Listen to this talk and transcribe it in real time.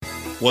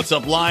What's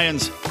up,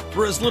 Lions?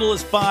 For as little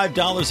as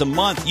 $5 a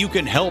month, you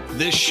can help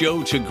this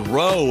show to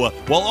grow,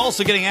 while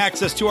also getting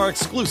access to our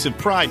exclusive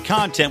Pride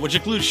content, which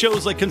includes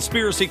shows like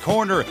Conspiracy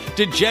Corner,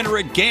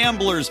 Degenerate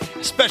Gamblers,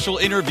 special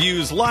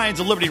interviews, Lions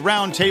of Liberty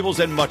roundtables,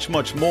 and much,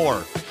 much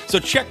more. So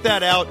check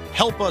that out.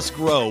 Help us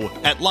grow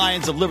at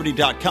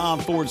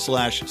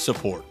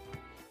lionsofliberty.com/support.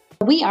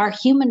 We are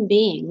human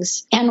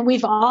beings, and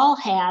we've all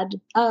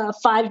had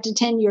 5 to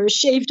 10 years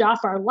shaved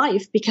off our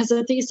life because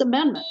of these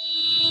amendments.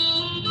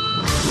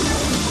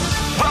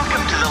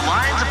 Welcome to the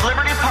Lions of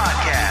Liberty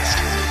Podcast.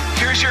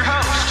 Here's your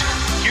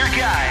host, your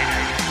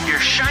guide, your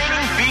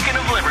shining beacon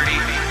of liberty,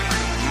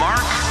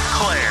 Marc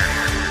Claire.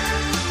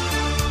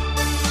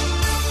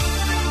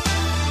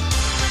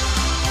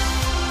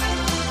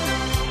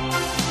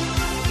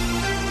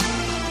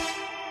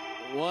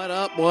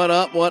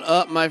 What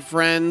up, my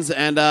friends?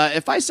 And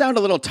if I sound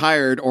a little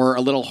tired or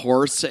a little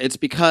hoarse, it's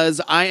because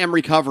I am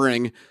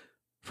recovering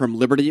from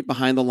Liberty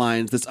Behind the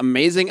Lines, this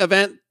amazing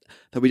event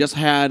that we just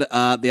had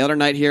the other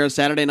night here,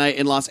 Saturday night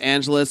in Los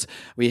Angeles.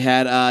 We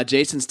had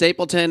Jason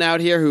Stapleton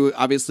out here, who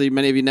obviously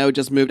many of you know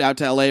just moved out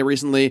to LA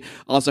recently.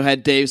 Also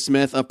had Dave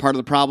Smith of Part of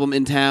the Problem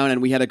in town,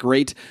 and we had a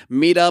great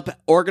meetup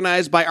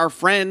organized by our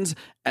friends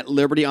at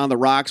Liberty on the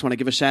Rocks. Want to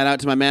give a shout out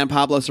to my man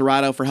Pablo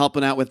Serrato for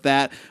helping out with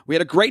that. We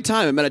had a great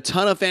time. I met a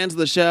ton of fans of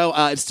the show.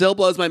 It still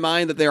blows my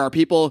mind that there are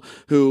people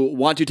who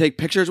want to take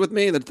pictures with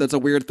me. That's a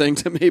weird thing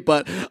to me,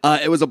 but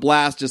it was a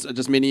blast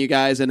just meeting you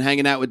guys and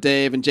hanging out with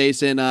Dave and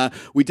Jason.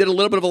 We did a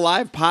little bit of a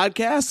live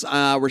podcast.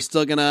 We're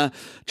still gonna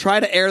try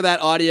to air that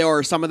audio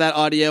or some of that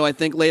audio, I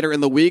think, later in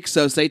the week.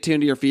 So stay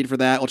tuned to your feed for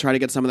that. We'll try to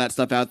get some of that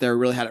stuff out there.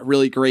 We really had a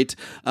really great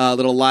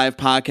little live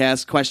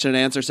podcast question and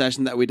answer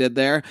session that we did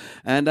there.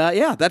 And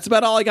yeah, that's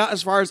about all I got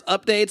as far as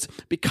updates.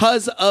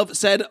 Because of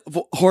said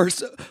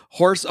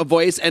hoarse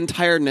voice and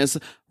tiredness,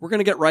 we're going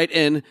to get right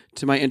in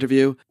to my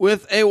interview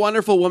with a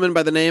wonderful woman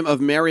by the name of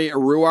Mary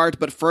Ruwart.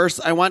 But first,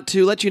 I want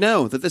to let you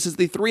know that this is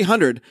the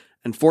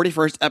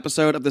 341st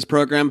episode of this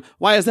program.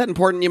 Why is that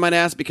important, you might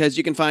ask? Because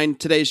you can find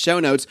today's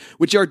show notes,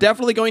 which you're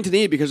definitely going to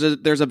need because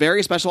there's a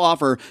very special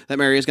offer that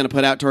Mary is going to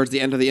put out towards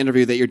the end of the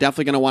interview that you're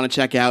definitely going to want to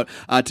check out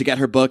to get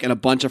her book and a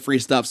bunch of free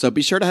stuff. So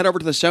be sure to head over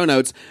to the show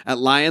notes at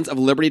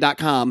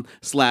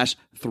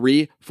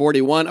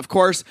lionsofliberty.com/341. Of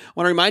course, I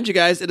want to remind you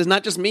guys, it is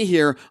not just me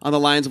here on the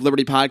Lions of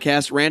Liberty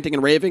podcast ranting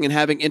and raving and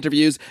having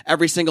interviews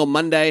every single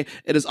Monday.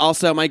 It is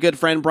also my good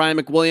friend Brian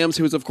McWilliams,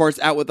 who is of course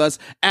out with us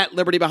at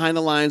Liberty Behind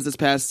the Lines this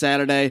past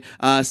Saturday,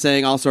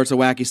 saying all sorts of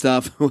wacky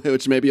stuff,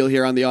 which maybe you'll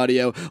hear on the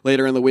audio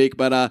later in the week.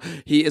 But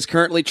he is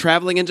currently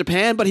traveling in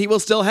Japan, but he will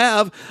still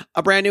have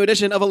a brand new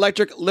edition of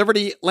Electric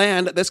Liberty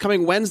Land this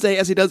coming Wednesday,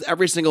 as he does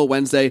every single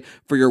Wednesday,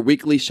 for your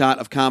weekly shot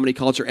of comedy,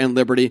 culture, and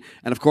liberty.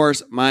 And of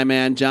course, my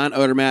man John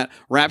Odermatt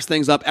wraps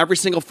things up every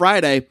single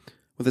Friday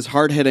with his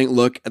hard-hitting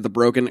look at the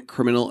broken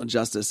criminal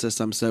justice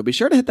system. So be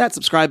sure to hit that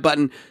subscribe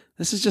button.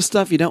 This is just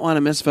stuff you don't want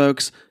to miss,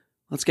 folks.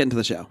 Let's get into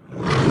the show.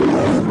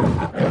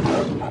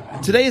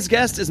 Today's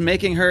guest is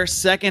making her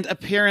second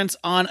appearance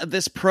on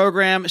this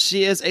program.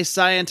 She is a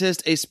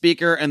scientist, a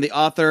speaker, and the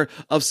author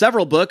of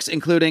several books,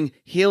 including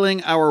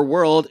Healing Our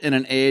World in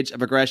an Age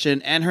of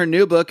Aggression, and her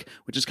new book,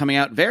 which is coming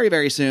out very,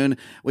 very soon,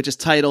 which is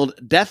titled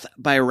Death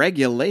by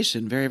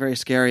Regulation. Very, very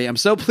scary. I'm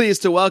so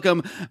pleased to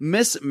welcome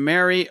Miss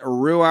Mary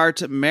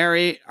Ruwart.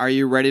 Mary, are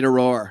you ready to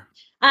roar?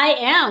 I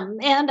am,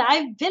 and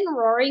I've been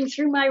roaring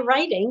through my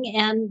writing,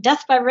 and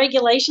Death by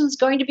Regulation is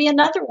going to be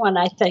another one,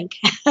 I think.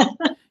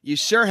 You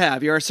sure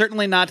have. You are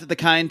certainly not the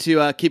kind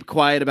to keep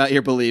quiet about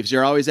your beliefs.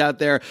 You're always out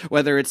there,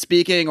 whether it's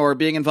speaking or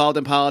being involved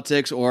in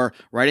politics or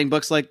writing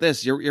books like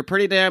this. You're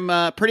pretty damn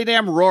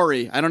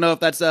roary. I don't know if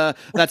that's a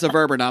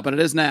verb or not, but it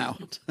is now.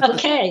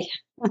 Okay.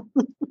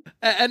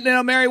 And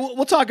Mary,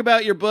 we'll talk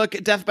about your book,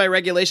 Death by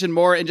Regulation,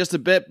 more in just a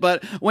bit.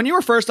 But when you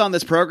were first on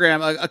this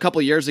program a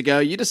couple years ago,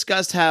 you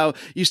discussed how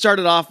you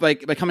started off by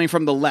coming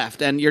from the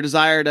left and your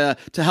desire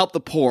to help the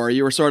poor.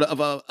 You were sort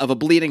of a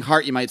bleeding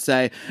heart, you might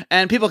say.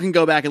 And people can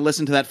go back and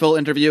listen to that full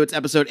interview. It's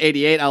episode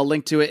 88. I'll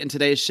link to it in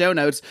today's show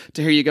notes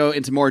to hear you go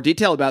into more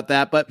detail about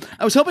that. But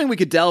I was hoping we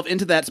could delve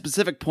into that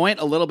specific point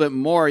a little bit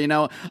more. You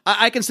know,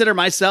 I consider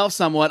myself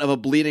somewhat of a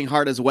bleeding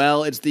heart as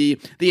well. It's the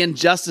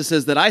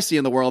injustices that I see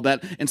in the world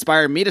that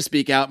inspire me to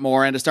speak out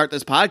more and to start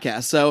this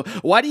podcast. So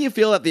why do you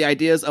feel that the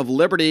ideas of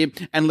liberty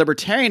and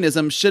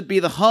libertarianism should be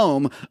the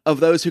home of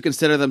those who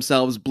consider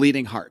themselves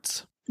bleeding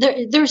hearts?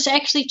 There's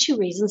actually two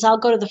reasons. I'll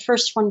go to the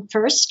first one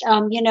first.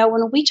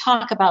 When we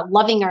talk about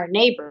loving our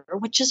neighbor,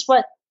 which is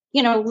what,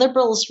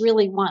 liberals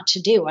really want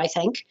to do, I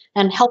think,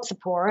 and help the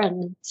poor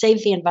and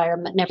save the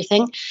environment and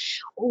everything.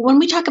 When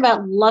we talk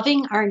about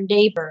loving our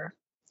neighbor,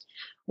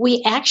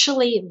 we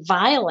actually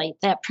violate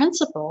that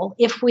principle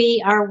if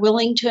we are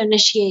willing to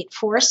initiate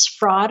force,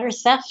 fraud, or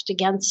theft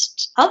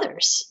against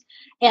others.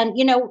 And,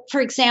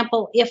 for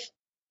example,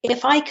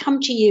 if I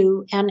come to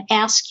you and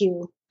ask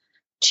you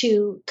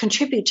to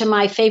contribute to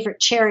my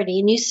favorite charity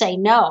and you say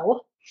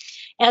no,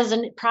 as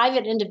a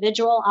private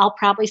individual, I'll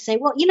probably say,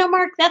 well,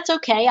 Mark, that's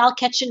okay. I'll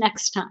catch you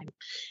next time.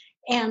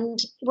 And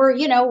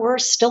we're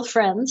still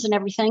friends and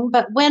everything.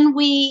 But when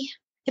we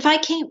if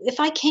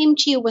I came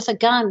to you with a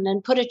gun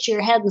and put it to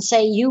your head and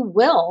say you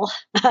will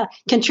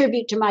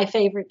contribute to my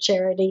favorite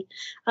charity,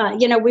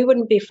 we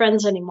wouldn't be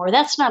friends anymore.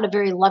 That's not a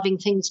very loving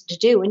thing to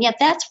do, and yet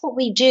that's what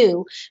we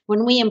do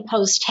when we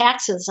impose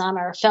taxes on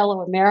our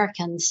fellow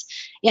Americans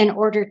in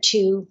order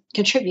to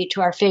contribute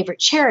to our favorite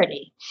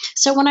charity.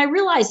 So when I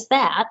realized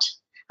that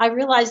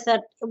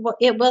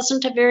it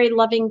wasn't a very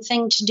loving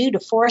thing to do, to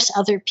force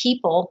other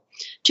people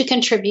to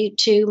contribute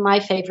to my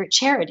favorite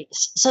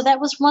charities. So that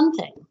was one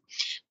thing.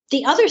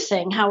 The other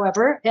thing,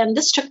 however, and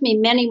this took me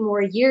many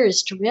more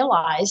years to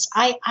realize,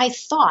 I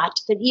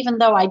thought that even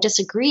though I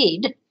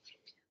disagreed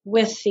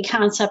with the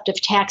concept of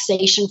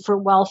taxation for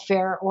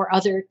welfare or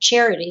other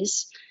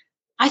charities,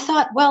 I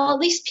thought, well, at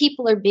least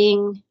people are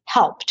being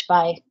helped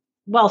by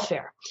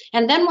welfare.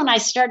 And then when I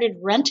started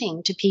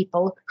renting to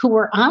people who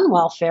were on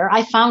welfare,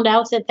 I found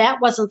out that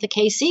that wasn't the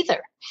case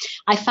either.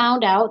 I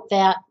found out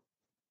that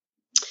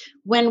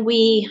when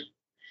we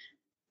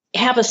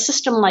have a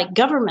system like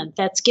government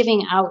that's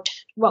giving out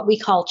what we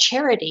call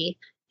charity,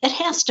 it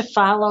has to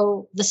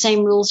follow the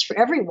same rules for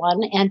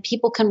everyone, and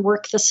people can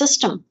work the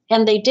system.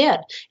 And they did,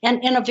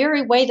 and in a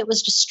very way that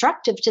was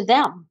destructive to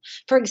them.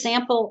 For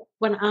example,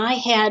 when I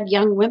had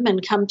young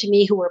women come to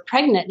me who were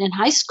pregnant in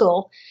high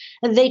school,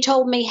 they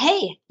told me,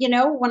 hey,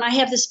 when I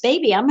have this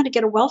baby, I'm going to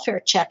get a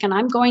welfare check, and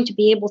I'm going to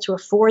be able to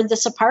afford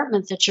this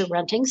apartment that you're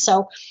renting.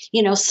 So,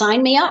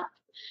 sign me up.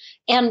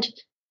 And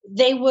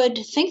they would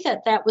think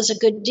that that was a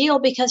good deal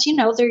because,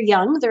 they're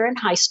young, they're in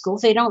high school,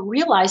 they don't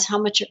realize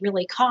how much it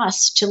really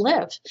costs to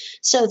live.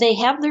 So they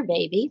have their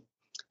baby,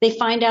 they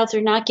find out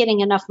they're not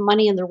getting enough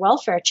money in their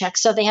welfare check,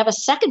 so they have a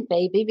second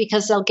baby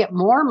because they'll get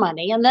more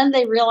money, and then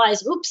they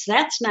realize, oops,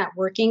 that's not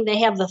working. They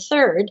have the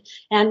third,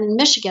 and in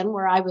Michigan,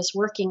 where I was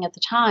working at the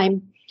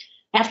time,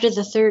 after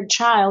the third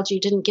child, you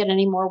didn't get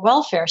any more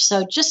welfare.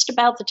 So just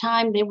about the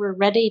time they were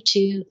ready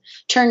to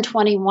turn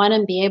 21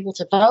 and be able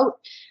to vote,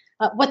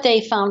 what they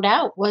found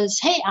out was,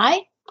 hey,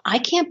 I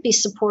can't be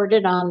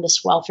supported on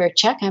this welfare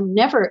check. I'm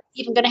never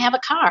even going to have a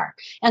car.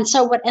 And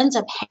so what ends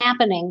up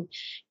happening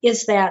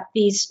is that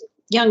these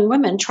young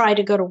women try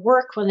to go to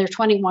work when they're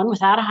 21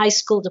 without a high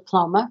school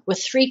diploma,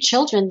 with 3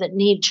 children that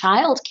need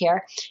childcare,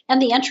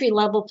 and the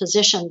entry-level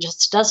position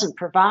just doesn't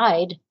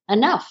provide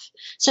enough.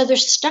 So they're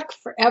stuck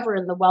forever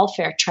in the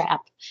welfare trap,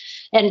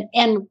 and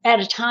at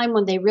a time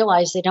when they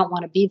realize they don't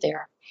want to be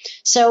there.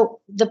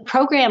 So the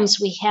programs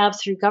we have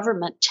through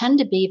government tend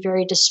to be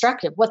very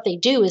destructive. What they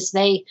do is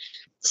they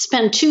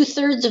spend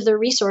 2/3 of their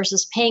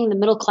resources paying the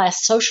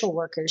middle-class social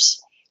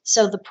workers,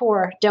 so the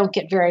poor don't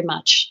get very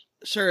much.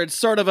 Sure, it's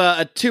sort of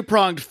a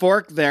two-pronged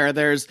fork there.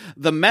 There's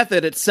the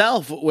method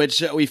itself,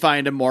 which we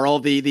find immoral,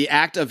 the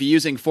act of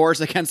using force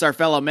against our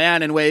fellow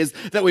man in ways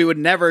that we would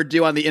never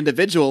do on the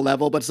individual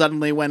level, but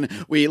suddenly when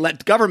we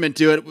let government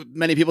do it,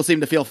 many people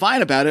seem to feel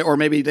fine about it, or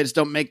maybe they just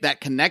don't make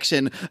that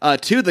connection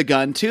to the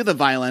gun, to the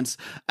violence.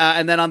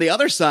 And then on the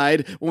other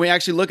side, when we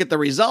actually look at the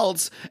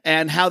results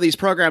and how these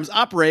programs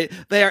operate,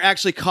 they are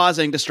actually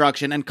causing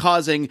destruction and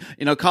causing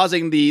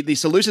the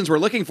solutions we're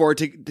looking for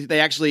they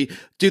actually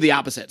do the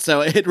opposite.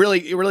 So it really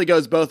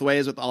goes both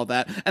ways with all of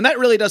that. And that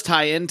really does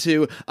tie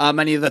into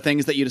many of the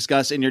things that you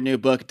discuss in your new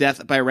book,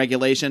 Death by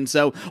Regulation.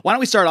 So why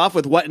don't we start off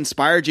with what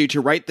inspired you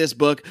to write this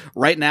book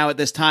right now at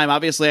this time?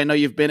 Obviously, I know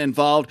you've been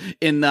involved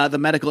in the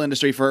medical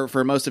industry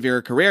for most of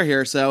your career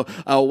here. So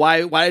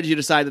why did you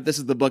decide that this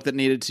is the book that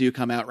needed to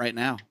come out right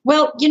now?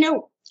 Well,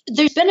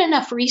 there's been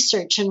enough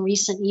research in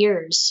recent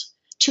years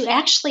to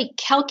actually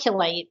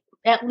calculate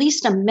at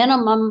least a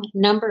minimum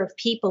number of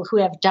people who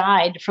have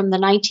died from the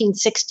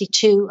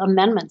 1962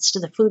 amendments to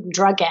the Food and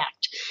Drug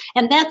Act.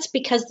 And that's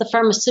because the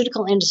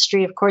pharmaceutical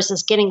industry, of course,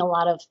 is getting a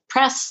lot of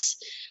press.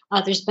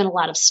 There's been a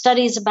lot of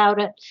studies about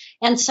it.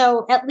 And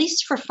so at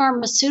least for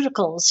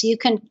pharmaceuticals, you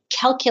can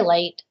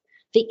calculate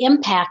the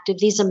impact of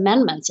these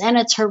amendments. And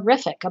it's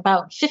horrific.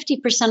 About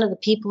 50% of the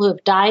people who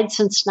have died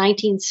since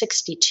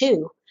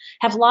 1962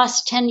 have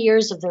lost 10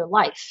 years of their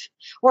life.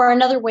 Or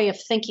another way of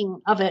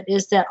thinking of it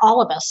is that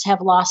all of us have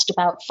lost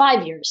about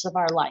 5 years of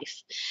our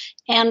life.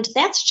 And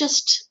that's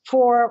just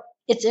for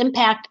its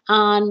impact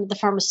on the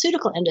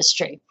pharmaceutical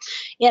industry.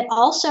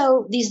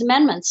 These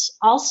amendments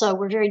also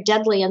were very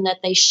deadly in that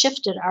they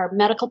shifted our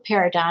medical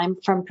paradigm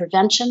from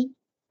prevention,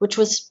 which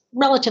was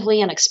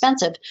relatively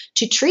inexpensive,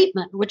 to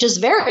treatment, which is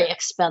very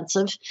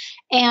expensive.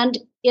 And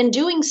in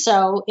doing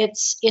so,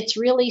 it's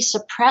really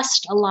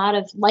suppressed a lot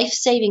of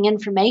life-saving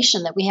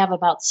information that we have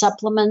about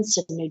supplements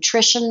and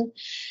nutrition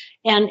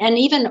and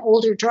even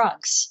older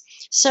drugs.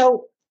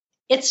 So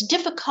it's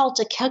difficult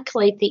to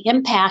calculate the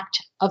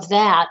impact of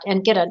that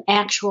and get an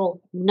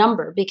actual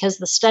number because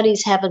the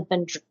studies haven't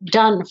been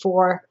done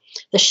for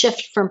the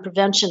shift from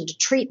prevention to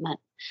treatment.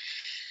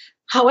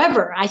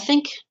 However, I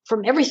think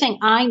from everything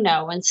I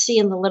know and see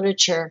in the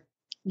literature,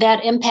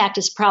 that impact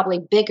is probably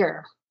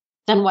bigger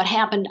than what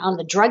happened on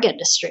the drug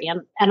industry.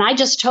 And I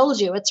just told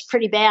you it's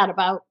pretty bad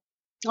about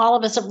All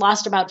of us have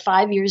lost about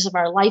 5 years of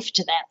our life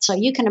to that. So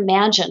you can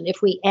imagine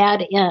if we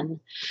add in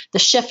the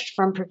shift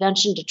from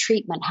prevention to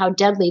treatment, how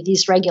deadly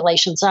these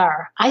regulations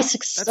are. That's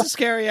a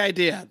scary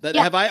idea.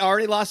 Have I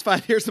already lost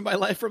 5 years of my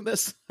life from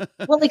this?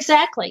 Well,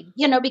 exactly.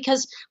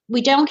 Because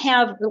we don't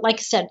have, like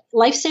I said,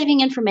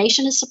 life-saving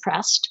information is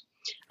suppressed.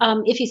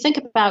 If you think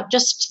about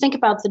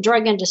the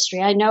drug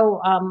industry, I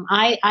know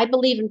I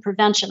believe in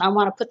prevention. I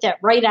want to put that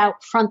right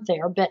out front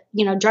there. But,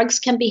 drugs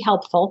can be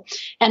helpful.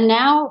 And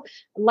now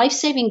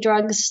life-saving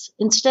drugs,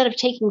 instead of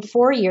taking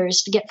 4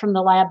 years to get from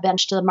the lab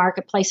bench to the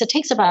marketplace, it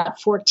takes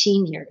about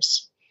 14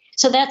 years.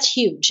 So that's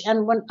huge.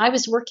 And when I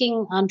was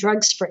working on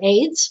drugs for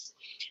AIDS,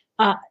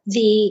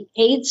 the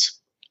AIDS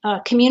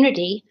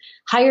community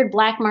hired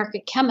black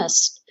market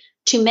chemists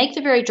to make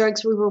the very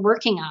drugs we were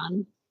working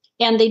on.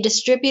 And they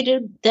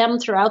distributed them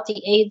throughout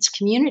the AIDS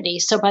community.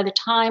 So by the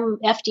time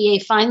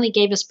FDA finally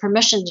gave us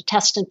permission to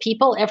test in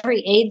people,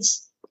 every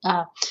AIDS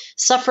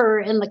sufferer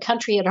in the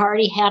country had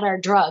already had our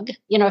drug,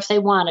 if they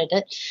wanted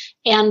it,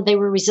 and they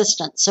were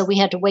resistant. So we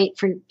had to wait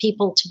for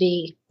people to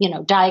be,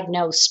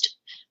 diagnosed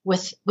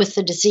with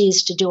the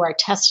disease to do our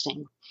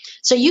testing.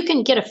 So you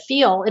can get a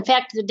feel. In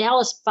fact, the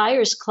Dallas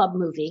Buyers Club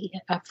movie,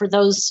 for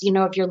those,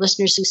 of your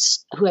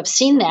listeners who have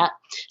seen that,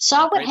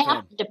 saw what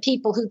happened to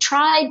people who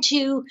tried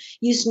to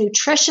use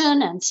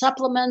nutrition and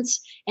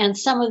supplements and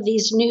some of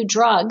these new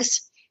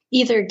drugs,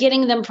 either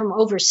getting them from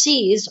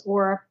overseas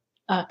or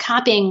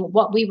copying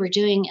what we were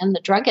doing in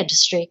the drug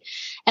industry.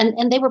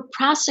 And they were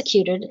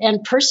prosecuted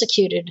and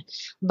persecuted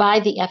by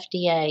the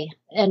FDA,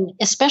 and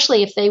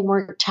especially if they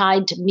weren't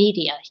tied to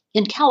media.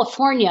 In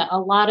California, a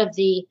lot of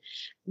the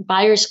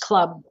Buyers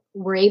Club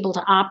were able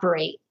to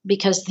operate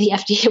because the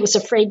FDA was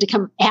afraid to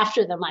come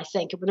after them, I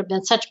think. It would have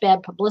been such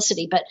bad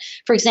publicity. But,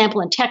 for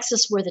example, in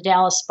Texas, where the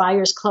Dallas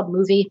Buyers Club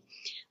movie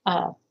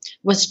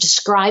was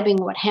describing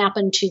what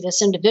happened to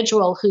this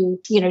individual who,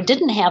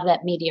 didn't have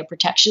that media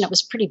protection. It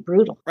was pretty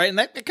brutal. Right. And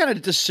that kind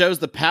of just shows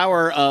the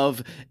power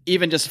of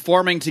even just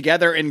forming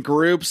together in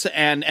groups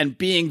and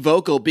being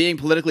vocal, being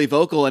politically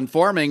vocal and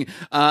forming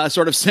a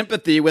sort of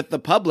sympathy with the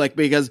public.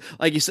 Because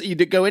like you said, you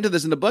did go into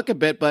this in the book a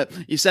bit, but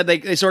you said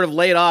they sort of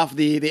laid off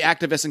the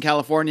activists in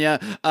California.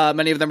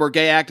 Many of them were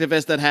gay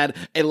activists that had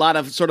a lot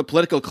of sort of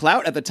political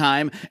clout at the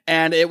time.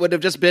 And it would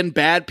have just been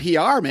bad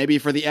PR maybe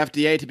for the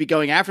FDA to be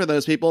going after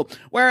those people.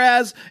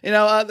 Whereas,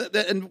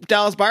 in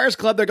Dallas Buyers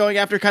Club, they're going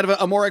after kind of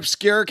a more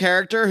obscure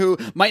character who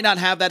might not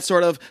have that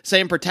sort of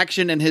same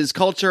protection in his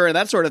culture and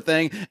that sort of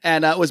thing,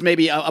 and was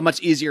maybe a much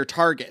easier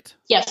target.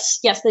 Yes,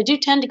 they do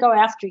tend to go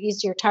after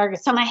easier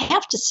targets. And I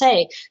have to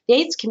say, the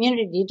AIDS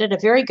community did a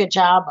very good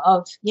job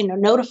of,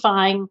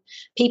 notifying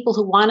people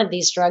who wanted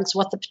these drugs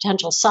what the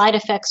potential side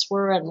effects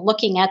were and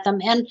looking at them.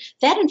 And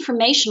that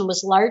information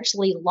was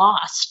largely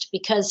lost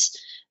because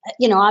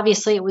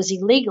obviously it was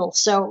illegal.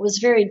 So it was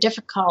very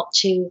difficult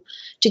to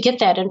get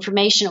that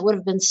information. It would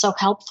have been so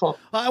helpful.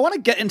 Well, I want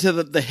to get into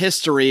the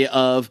history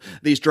of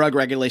these drug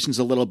regulations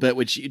a little bit,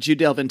 which you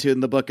delve into in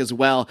the book as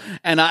well.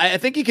 And I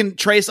think you can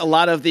trace a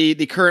lot of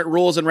the current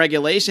rules and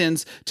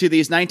regulations to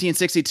these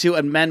 1962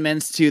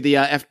 amendments to the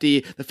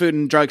the Food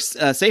and Drug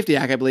Safety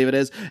Act, I believe it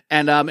is.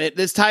 And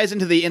this ties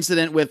into the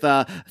incident with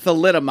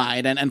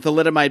thalidomide and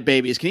thalidomide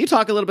babies. Can you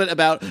talk a little bit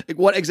about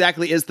what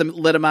exactly is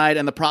thalidomide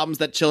and the problems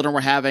that children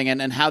were having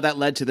and how that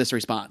led to this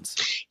response?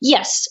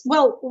 Yes.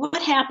 Well,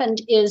 what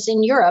happened is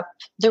in Europe,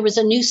 there was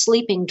a new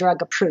sleeping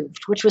drug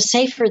approved, which was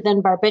safer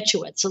than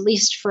barbiturates, at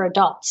least for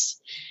adults.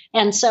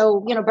 And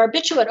so,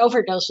 barbiturate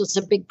overdose was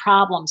a big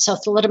problem. So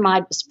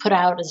thalidomide was put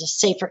out as a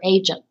safer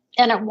agent.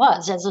 And it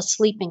was as a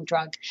sleeping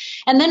drug.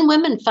 And then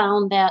women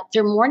found that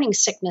their morning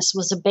sickness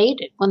was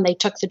abated when they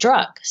took the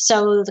drug.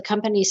 So the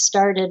companies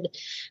started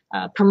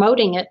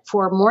promoting it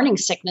for morning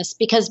sickness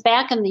because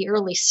back in the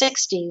early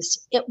 60s,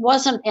 it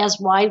wasn't as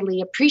widely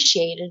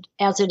appreciated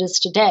as it is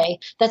today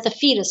that the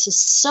fetus is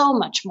so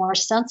much more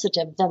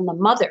sensitive than the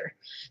mother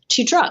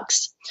to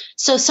drugs.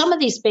 So some of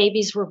these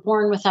babies were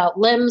born without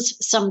limbs.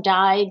 Some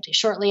died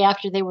shortly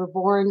after they were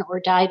born or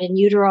died in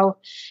utero.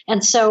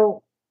 And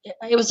so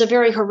it was a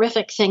very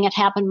horrific thing. It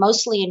happened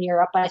mostly in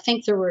Europe. I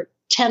think there were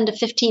 10 to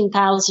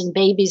 15,000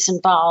 babies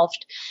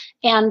involved.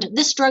 And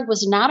this drug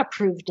was not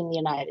approved in the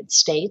United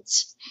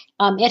States.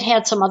 It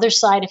had some other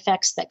side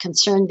effects that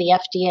concerned the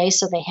FDA,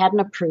 so they hadn't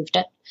approved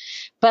it.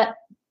 But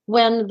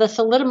when the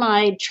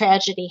thalidomide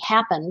tragedy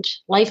happened,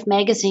 Life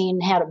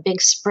magazine had a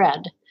big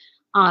spread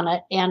on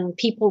it, and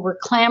people were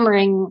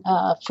clamoring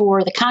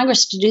for the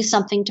Congress to do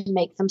something to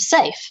make them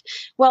safe.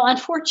 Well,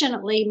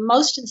 unfortunately,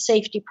 most of the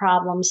safety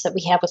problems that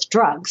we have with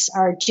drugs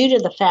are due to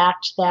the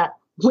fact that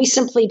we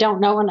simply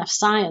don't know enough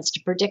science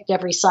to predict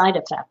every side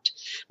effect.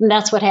 And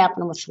that's what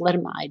happened with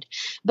thalidomide.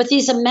 But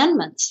these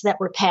amendments that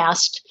were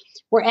passed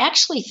were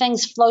actually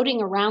things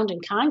floating around in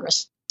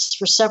Congress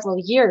for several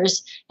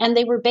years, and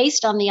they were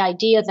based on the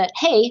idea that,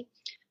 hey,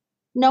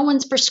 no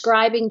one's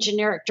prescribing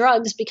generic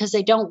drugs because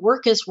they don't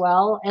work as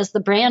well as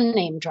the brand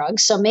name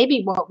drugs. So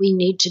maybe what we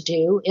need to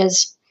do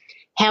is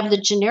have the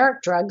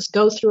generic drugs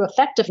go through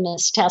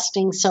effectiveness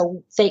testing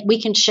so we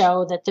can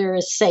show that they're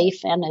as safe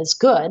and as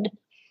good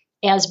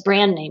as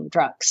brand name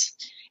drugs,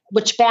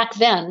 which back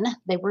then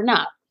they were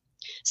not.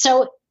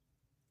 So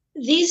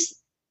these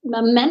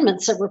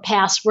amendments that were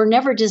passed were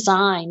never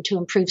designed to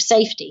improve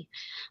safety.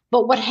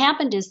 But what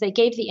happened is they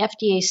gave the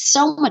FDA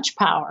so much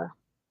power,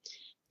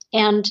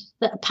 and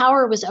the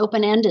power was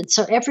open-ended.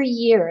 So every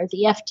year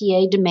the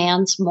FDA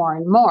demands more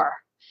and more.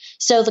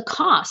 So the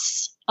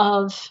costs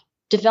of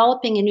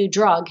developing a new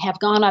drug have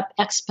gone up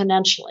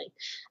exponentially.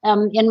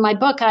 In my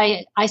book,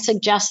 I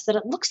suggest that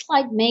it looks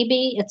like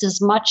maybe it's as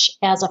much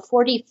as a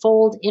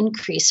 40-fold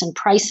increase in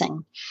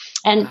pricing.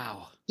 And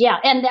Wow. yeah,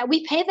 and that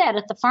we pay that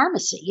at the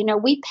pharmacy. You know,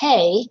 we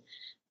pay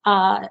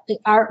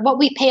what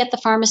we pay at the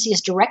pharmacy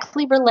is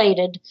directly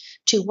related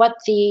to what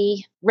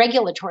the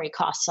regulatory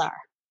costs are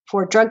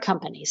for drug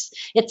companies.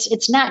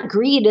 It's not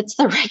greed; it's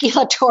the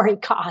regulatory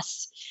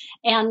costs,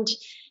 and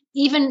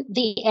even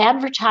the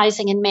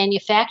advertising and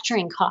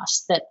manufacturing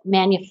costs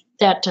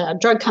that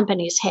drug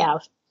companies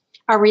have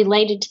are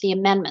related to the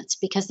amendments,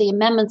 because the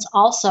amendments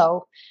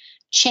also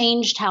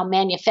changed how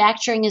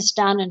manufacturing is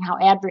done and how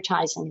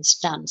advertising is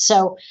done.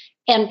 So,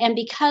 and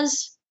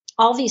because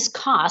all these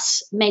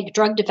costs make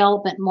drug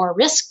development more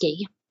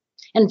risky,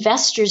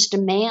 investors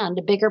demand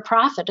a bigger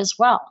profit as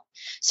well.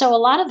 So a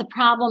lot of the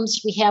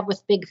problems we have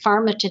with big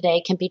pharma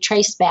today can be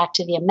traced back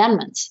to the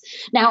amendments.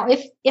 Now,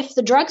 if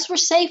the drugs were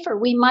safer,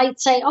 we might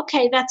say,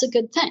 okay, that's a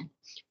good thing,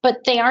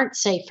 but they aren't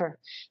safer.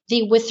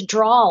 The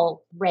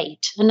withdrawal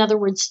rate, in other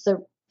words,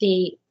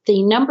 the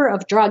number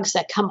of drugs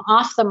that come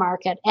off the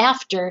market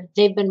after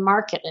they've been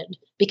marketed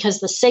because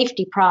the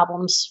safety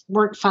problems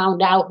weren't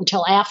found out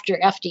until after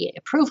FDA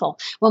approval.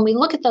 When we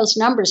look at those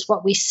numbers,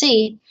 what we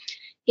see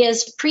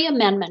is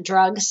pre-amendment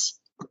drugs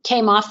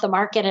came off the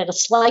market at a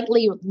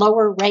slightly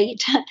lower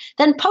rate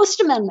than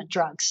post-amendment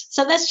drugs.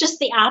 So that's just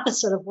the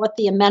opposite of what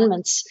the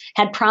amendments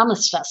had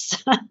promised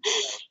us.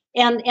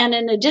 And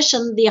in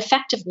addition, the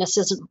effectiveness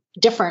isn't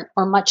different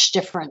or much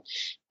different.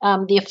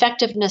 The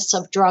effectiveness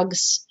of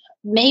drugs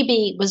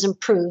maybe was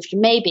improved,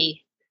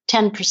 maybe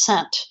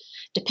 10%,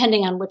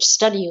 depending on which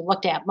study you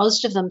looked at.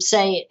 Most of them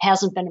say it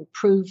hasn't been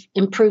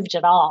improved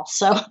at all.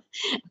 So,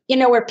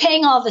 we're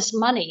paying all this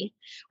money.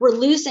 We're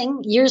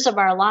losing years of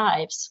our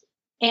lives,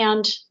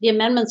 and the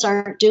amendments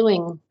aren't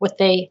doing what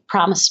they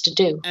promised to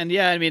do. And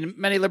yeah, I mean,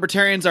 many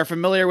libertarians are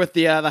familiar with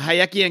the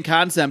Hayekian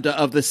concept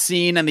of the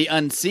seen and the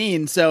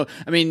unseen. So,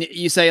 I mean,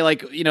 you say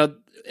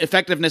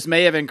effectiveness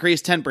may have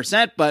increased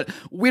 10%, but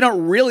we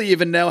don't really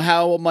even know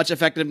how much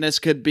effectiveness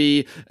could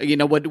be,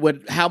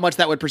 how much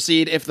that would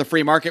proceed if the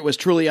free market was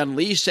truly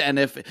unleashed and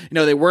if,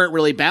 they weren't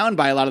really bound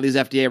by a lot of these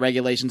FDA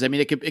regulations. I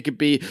mean, it could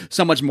be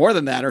so much more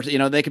than that, or,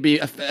 they could be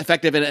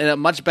effective in a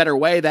much better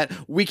way that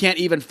we can't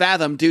even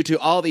fathom due to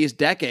all these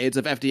decades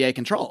of FDA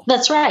control.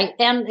 That's right.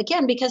 And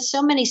again, because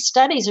so many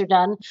studies are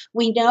done,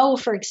 we know,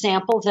 for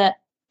example, that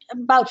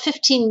about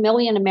 15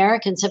 million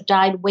Americans have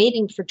died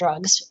waiting for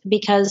drugs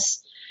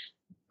because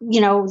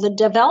the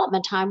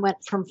development time went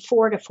from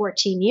 4 to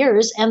 14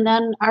 years. And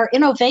then our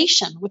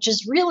innovation, which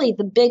is really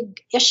the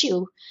big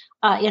issue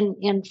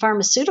in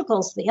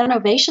pharmaceuticals, the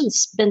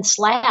innovation's been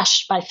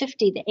slashed by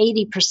 50 to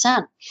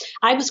 80%.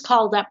 I was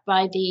called up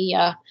by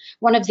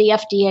one of the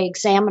FDA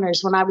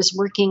examiners when I was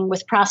working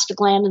with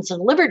prostaglandins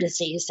and liver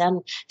disease.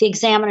 And the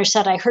examiner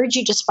said, I heard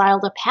you just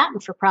filed a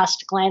patent for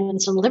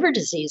prostaglandins and liver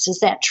disease. Is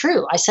that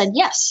true? I said,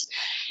 yes.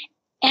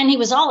 And he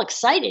was all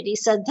excited. He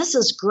said, this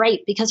is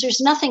great because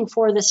there's nothing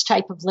for this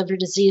type of liver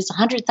disease.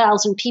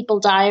 100,000 people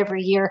die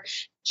every year.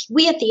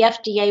 We at the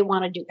FDA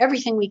want to do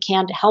everything we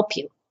can to help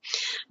you.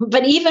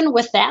 But even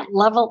with that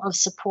level of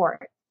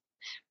support,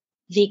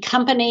 the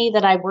company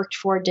that I worked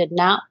for did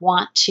not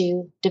want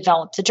to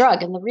develop the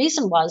drug. And the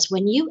reason was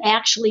when you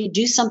actually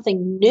do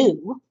something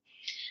new,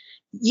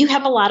 you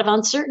have a lot of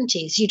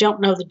uncertainties. You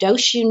don't know the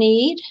dose you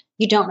need.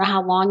 You don't know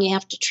how long you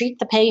have to treat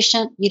the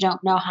patient. You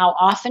don't know how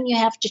often you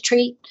have to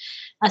treat.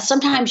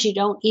 Sometimes you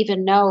don't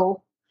even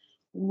know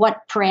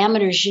what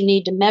parameters you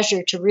need to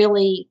measure to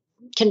really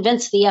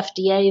convince the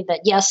FDA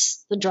that,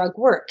 yes, the drug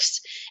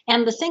works.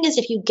 And the thing is,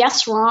 if you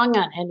guess wrong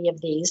on any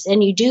of these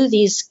and you do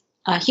these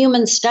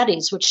human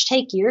studies, which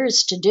take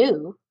years to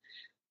do,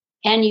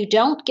 and you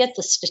don't get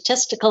the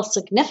statistical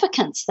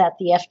significance that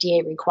the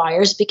FDA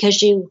requires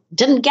because you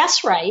didn't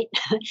guess right,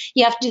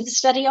 you have to do the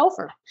study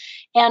over.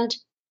 And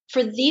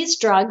for these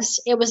drugs,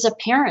 it was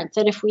apparent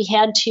that if we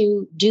had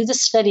to do the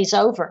studies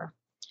over,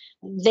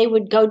 they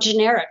would go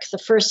generic the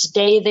first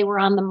day they were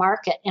on the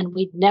market, and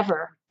we'd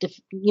never,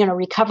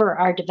 recover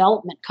our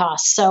development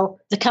costs. So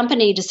the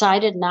company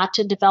decided not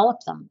to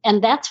develop them.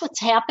 And that's what's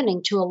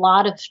happening to a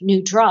lot of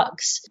new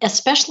drugs,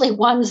 especially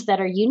ones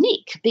that are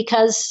unique,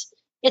 because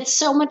it's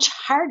so much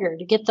harder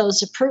to get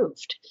those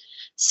approved.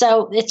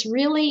 So it's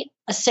really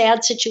a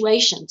sad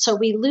situation. So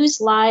we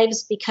lose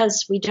lives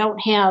because we don't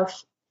have,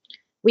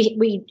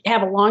 we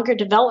have a longer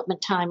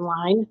development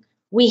timeline.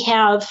 We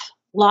have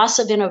loss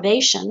of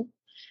innovation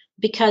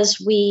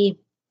because we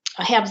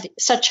have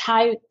such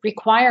high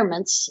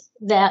requirements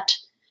that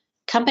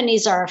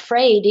companies are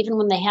afraid, even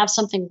when they have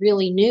something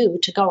really new,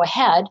 to go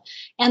ahead.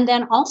 And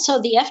then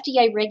also the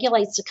FDA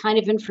regulates the kind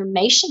of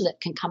information that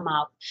can come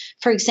out.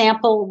 For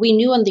example, we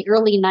knew in the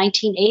early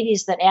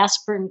 1980s that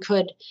aspirin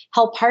could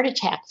help heart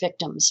attack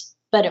victims.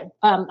 But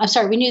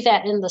we knew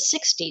that in the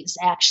 60s,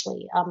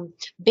 actually.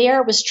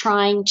 Bayer was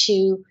trying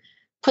to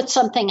put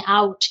something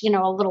out, a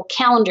little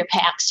calendar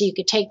pack so you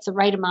could take the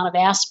right amount of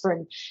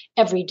aspirin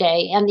every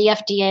day. And the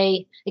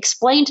FDA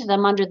explained to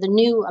them under the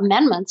new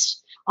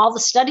amendments all the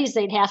studies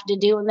they'd have to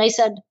do. And they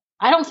said,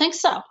 I don't think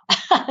so.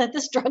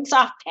 This drug's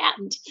off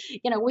patent.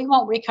 We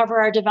won't recover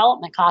our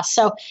development costs.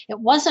 So it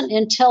wasn't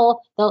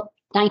until the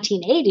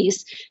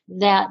 1980s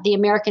that the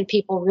American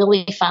people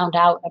really found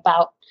out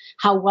about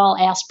how well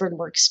aspirin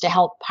works to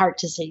help heart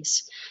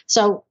disease.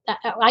 So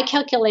I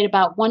calculate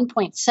about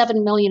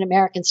 1.7 million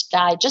Americans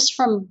died just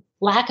from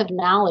lack of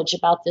knowledge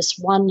about this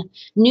one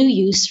new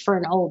use for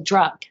an old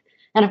drug.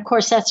 And of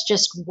course, that's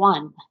just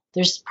one.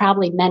 There's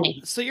probably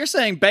many. So you're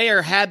saying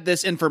Bayer had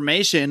this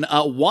information,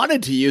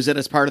 wanted to use it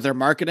as part of their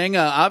marketing.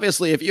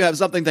 Obviously, if you have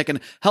something that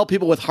can help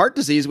people with heart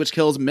disease, which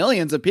kills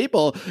millions of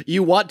people,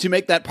 you want to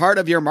make that part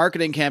of your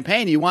marketing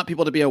campaign. You want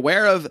people to be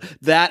aware of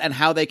that and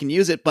how they can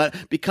use it. But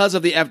because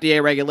of the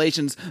FDA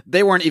regulations,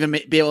 they weren't even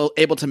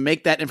able to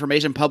make that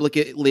information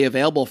publicly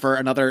available for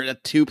another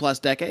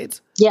 2+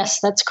 decades? Yes,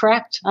 that's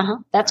correct.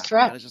 That's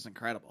correct. That is just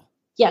incredible.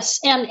 Yes,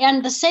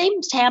 and the same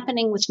is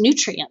happening with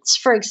nutrients.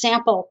 For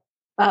example,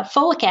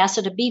 folic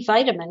acid, a B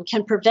vitamin,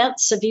 can prevent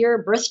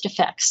severe birth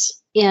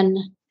defects in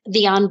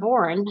the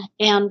unborn,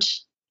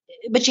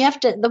 but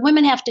the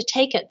women have to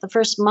take it the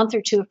first month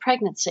or two of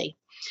pregnancy.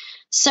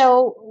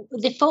 So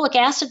the folic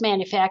acid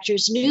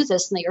manufacturers knew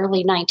this in the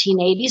early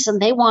 1980s, and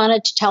they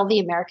wanted to tell the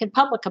American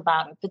public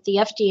about it, but the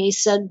FDA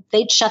said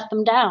they'd shut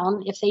them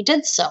down if they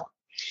did so.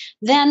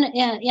 Then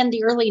in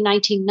the early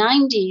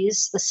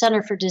 1990s, the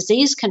Center for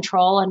Disease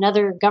Control,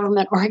 another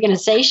government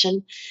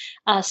organization,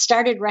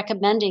 started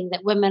recommending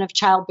that women of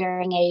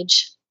childbearing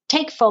age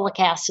take folic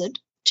acid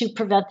to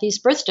prevent these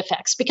birth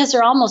defects because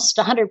they're almost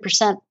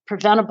 100%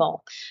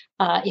 preventable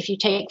if you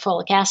take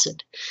folic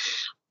acid.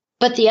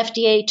 But the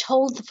FDA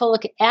told the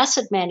folic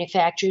acid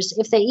manufacturers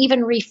if they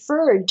even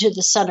referred to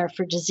the Center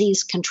for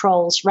Disease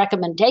Control's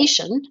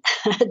recommendation,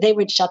 they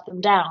would shut them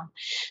down.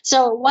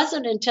 So it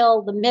wasn't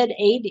until the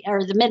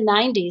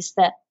mid-90s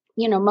that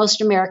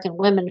most American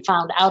women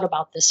found out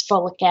about this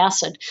folic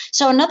acid.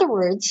 So in other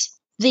words,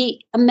 the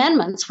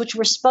amendments, which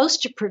were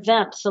supposed to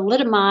prevent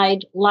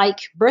thalidomide-like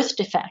birth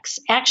defects,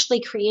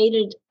 actually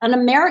created an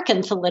American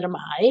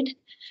thalidomide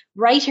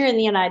right here in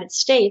the United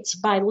States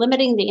by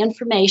limiting the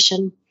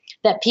information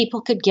that people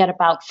could get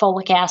about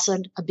folic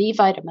acid, a B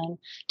vitamin,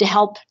 to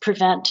help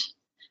prevent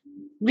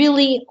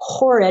really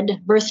horrid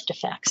birth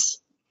defects.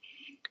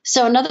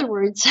 So in other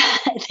words,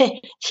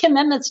 the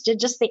amendments did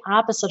just the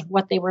opposite of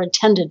what they were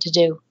intended to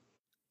do.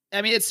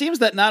 I mean, it seems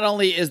that not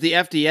only is the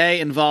FDA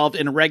involved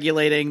in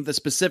regulating the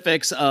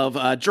specifics of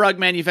drug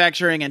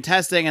manufacturing and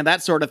testing and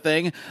that sort of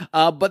thing,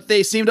 but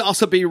they seem to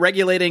also be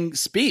regulating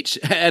speech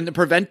and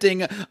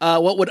preventing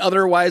what would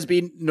otherwise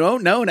be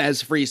known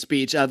as free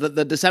speech,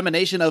 the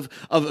dissemination of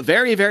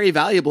very, very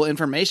valuable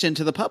information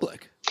to the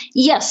public.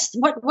 Yes.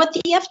 What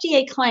the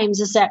FDA claims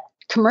is that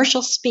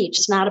commercial speech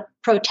is not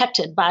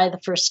protected by the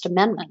First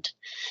Amendment.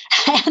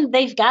 And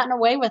they've gotten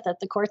away with it.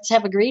 The courts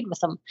have agreed with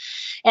them.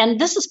 And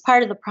this is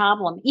part of the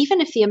problem. Even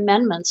if the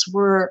amendments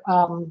were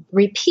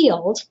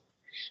repealed,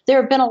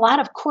 there have been a lot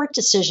of court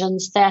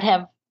decisions that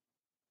have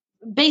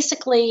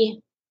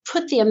basically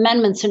put the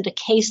amendments into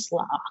case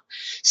law.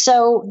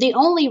 So the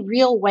only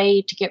real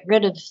way to get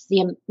rid of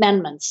the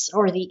amendments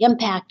or the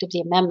impact of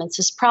the amendments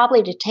is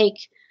probably to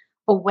take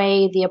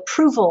away the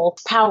approval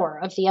power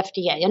of the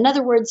FDA. In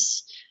other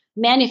words,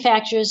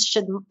 manufacturers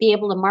should be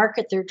able to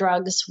market their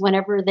drugs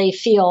whenever they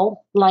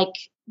feel like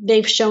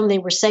they've shown they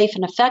were safe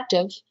and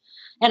effective.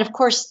 And of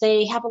course,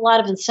 they have a lot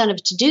of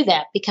incentive to do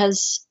that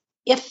because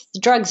if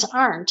the drugs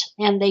aren't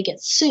and they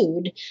get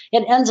sued,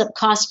 it ends up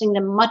costing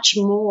them much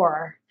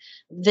more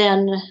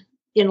than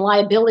in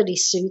liability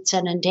suits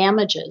and in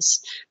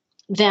damages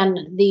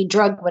than the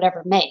drug would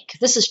ever make.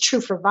 This is true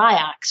for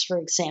Vioxx, for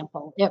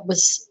example. It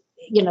was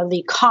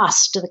the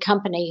cost to the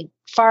company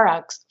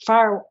far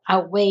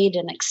outweighed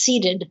and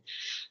exceeded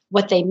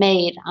what they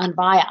made on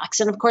Vioxx.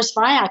 And of course,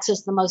 Vioxx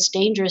is the most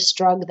dangerous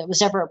drug that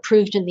was ever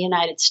approved in the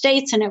United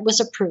States, and it was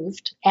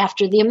approved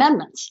after the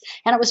amendments.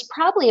 And it was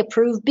probably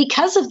approved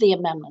because of the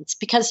amendments,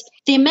 because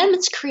the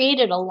amendments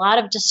created a lot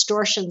of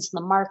distortions in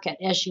the market,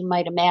 as you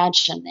might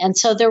imagine. And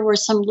so there were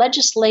some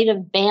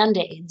legislative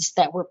band-aids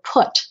that were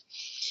put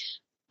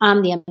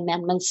on the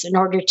amendments in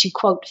order to,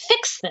 quote,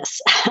 fix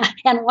this.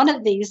 And one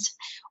of these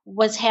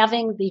was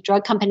having the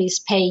drug companies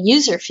pay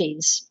user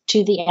fees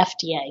to the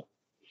FDA.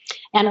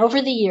 And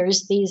over the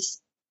years,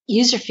 these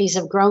user fees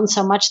have grown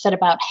so much that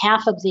about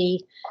half of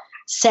the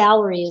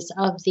salaries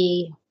of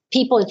the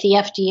people at the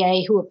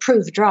FDA who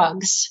approve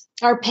drugs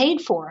are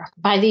paid for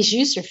by these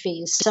user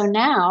fees. So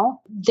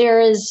now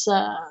there is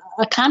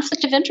a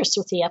conflict of interest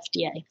with the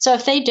FDA. So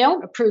if they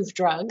don't approve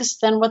drugs,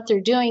 then what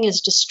they're doing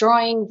is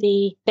destroying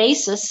the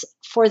basis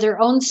for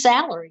their own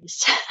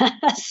salaries.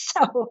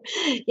 So,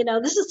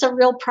 this is a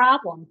real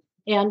problem.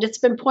 And it's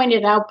been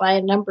pointed out by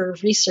a number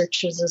of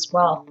researchers as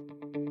well.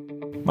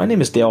 My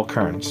name is Dale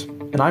Kearns,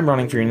 and I'm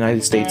running for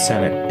United States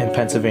Senate in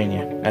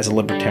Pennsylvania as a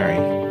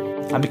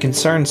libertarian. I'm a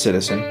concerned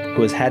citizen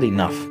who has had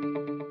enough.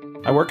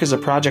 I work as a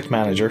project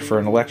manager for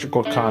an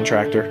electrical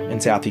contractor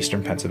in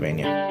southeastern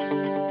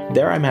Pennsylvania.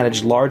 There I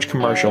manage large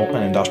commercial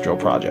and industrial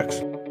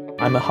projects.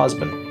 I'm a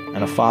husband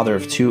and a father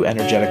of 2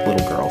 energetic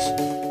little girls.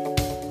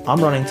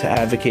 I'm running to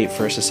advocate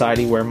for a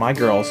society where my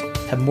girls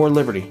have more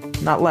liberty,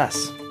 not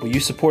less. Will you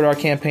support our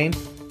campaign?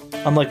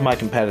 Unlike my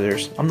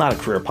competitors, I'm not a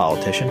career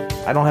politician.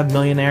 I don't have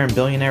millionaire and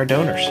billionaire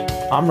donors.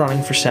 I'm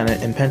running for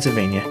Senate in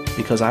Pennsylvania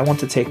because I want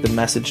to take the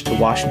message to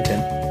Washington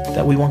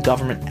that we want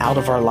government out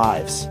of our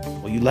lives.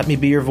 Will you let me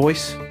be your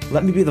voice?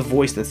 Let me be the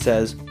voice that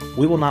says,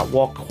 we will not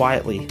walk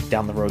quietly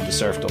down the road to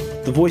serfdom.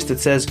 The voice that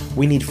says,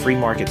 we need free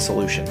market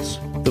solutions.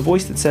 The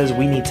voice that says,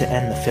 we need to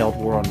end the failed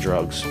war on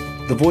drugs.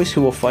 The voice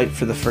who will fight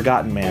for the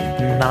forgotten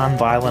man,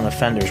 non-violent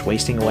offenders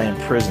wasting away in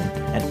prison,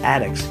 and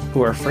addicts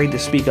who are afraid to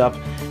speak up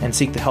and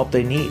seek the help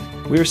they need.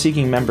 We are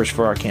seeking members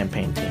for our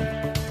campaign team.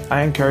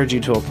 I encourage you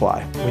to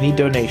apply. We need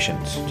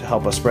donations to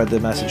help us spread the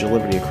message of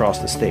liberty across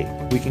the state.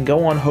 We can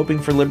go on hoping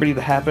for liberty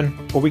to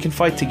happen, or we can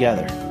fight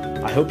together.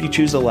 I hope you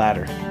choose the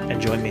latter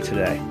and join me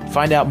today.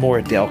 Find out more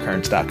at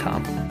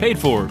dalekearns.com. Paid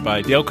for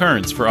by Dale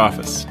Kearns for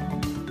office.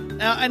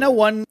 Now, I know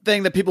one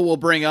thing that people will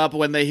bring up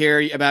when they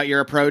hear about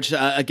your approach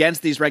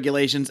against these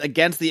regulations,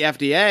 against the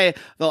FDA.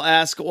 They'll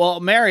ask, well,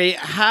 Mary,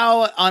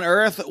 how on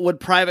earth would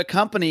private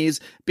companies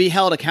be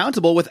held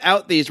accountable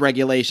without these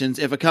regulations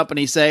if a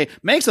company, say,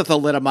 makes a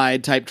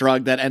thalidomide type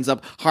drug that ends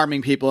up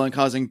harming people and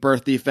causing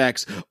birth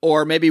defects,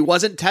 or maybe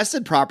wasn't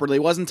tested properly,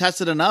 wasn't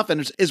tested enough,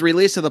 and is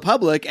released to the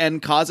public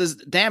and causes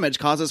damage,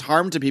 causes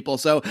harm to people?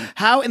 So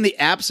how, in the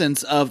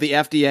absence of the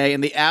FDA, in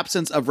the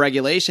absence of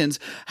regulations,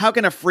 how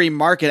can a free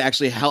market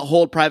actually hold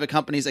private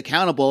companies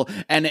accountable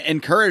and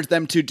encourage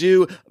them to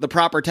do the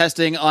proper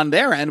testing on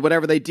their end,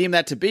 whatever they deem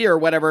that to be, or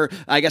whatever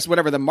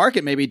the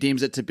market maybe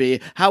deems it to be?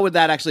 How would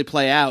that actually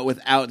play out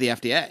without the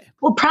FDA?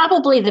 Well,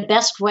 probably the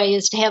best way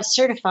is to have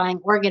certifying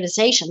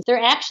organizations. There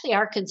actually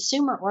are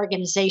consumer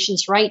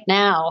organizations right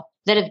now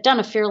that have done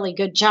a fairly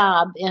good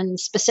job in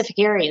specific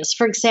areas.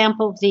 For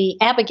example,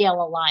 the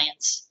Abigail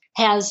Alliance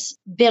has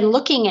been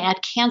looking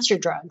at cancer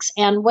drugs.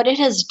 And what it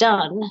has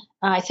done,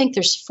 I think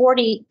there's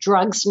 40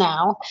 drugs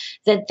now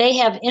that they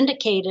have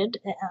indicated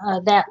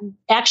that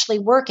actually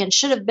work and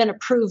should have been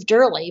approved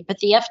early, but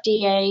the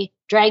FDA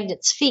dragged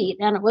its feet.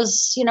 And it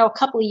was, a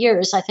couple of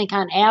years, I think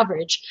on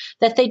average,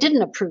 that they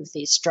didn't approve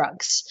these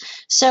drugs.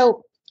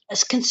 So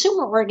as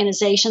consumer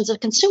organizations,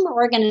 if consumer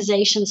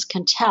organizations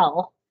can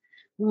tell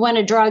when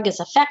a drug is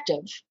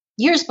effective,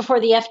 years before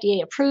the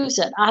FDA approves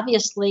it,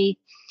 obviously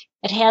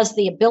it has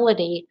the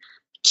ability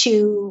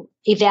to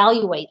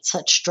evaluate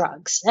such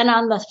drugs. And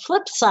on the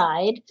flip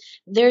side,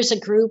 there's a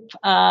group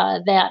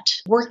that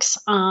works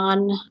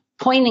on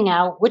pointing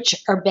out which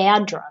are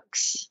bad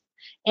drugs.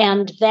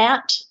 And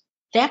that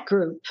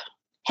group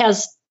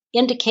has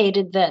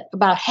indicated that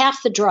about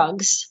half the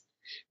drugs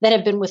that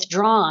have been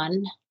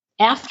withdrawn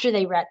after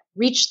they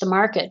reached the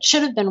market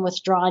should have been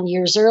withdrawn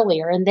years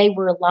earlier, and they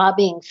were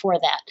lobbying for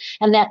that.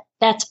 And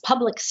that's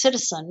Public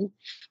Citizen,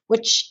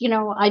 which,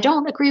 I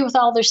don't agree with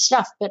all their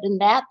stuff, but in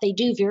that they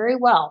do very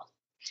well.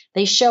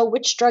 They show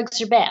which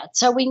drugs are bad.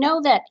 So we know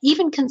that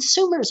even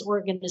consumers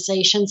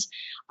organizations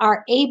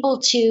are able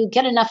to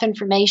get enough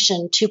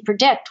information to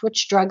predict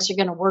which drugs are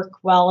going to work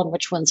well and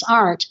which ones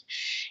aren't.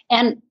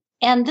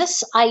 And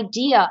this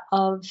idea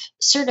of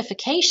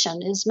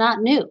certification is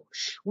not new.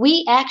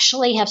 We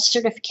actually have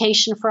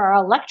certification for our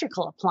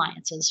electrical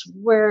appliances,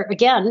 where,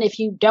 again, if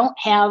you don't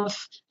have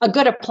a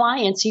good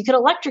appliance, you could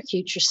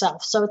electrocute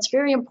yourself. So it's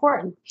very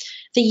important.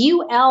 The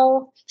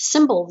UL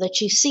symbol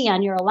that you see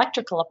on your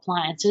electrical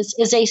appliances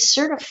is a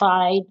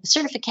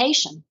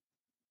certification.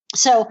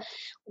 So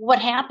what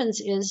happens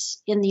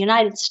is, in the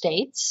United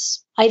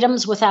States,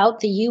 items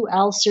without the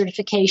UL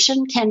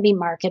certification can be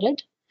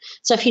marketed.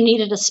 So if you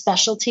needed a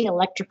specialty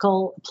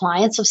electrical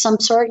appliance of some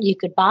sort, you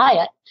could buy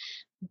it.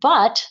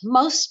 But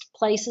most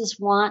places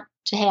want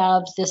to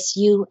have this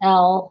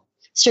UL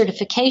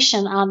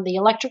certification on the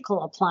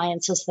electrical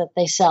appliances that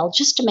they sell,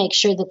 just to make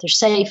sure that they're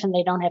safe and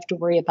they don't have to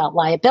worry about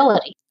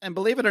liability. And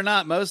believe it or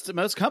not,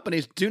 most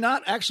companies do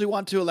not actually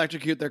want to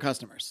electrocute their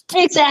customers.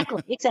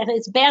 Exactly.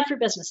 It's bad for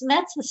business. And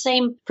that's the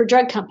same for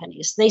drug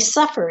companies. They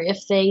suffer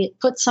if they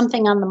put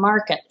something on the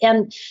market.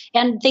 And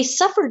they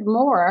suffered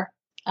more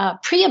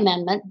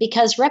pre-amendment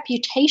because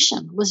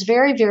reputation was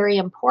very, very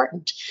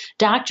important.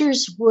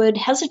 Doctors would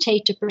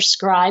hesitate to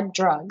prescribe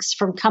drugs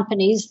from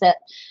companies that,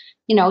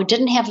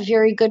 didn't have a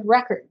very good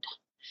record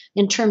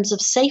in terms of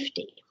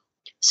safety.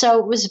 So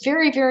it was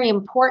very, very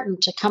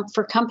important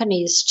for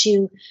companies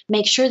to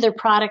make sure their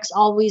products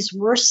always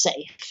were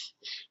safe.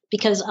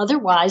 because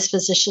otherwise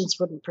physicians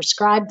wouldn't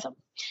prescribe them.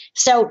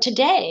 So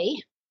today,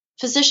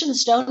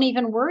 physicians don't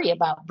even worry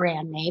about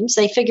brand names.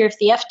 They figure if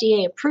the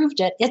FDA approved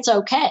it, it's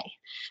okay.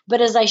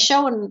 But as I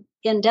show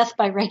in Death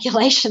by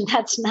Regulation,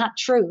 that's not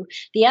true.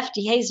 The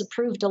FDA's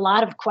approved a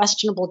lot of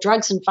questionable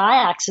drugs, and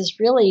Vioxx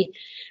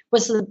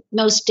was the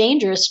most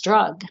dangerous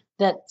drug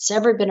that's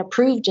ever been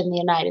approved in the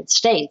United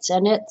States.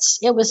 And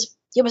it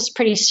was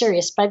pretty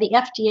serious. By the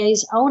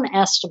FDA's own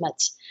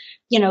estimates,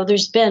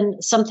 there's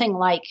been something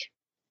like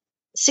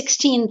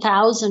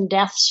 16,000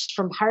 deaths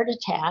from heart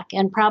attack,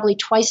 and probably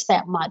twice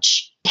that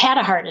much had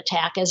a heart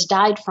attack as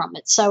died from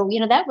it. So,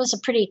 that was a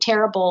pretty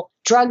terrible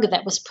drug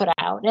that was put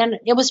out. And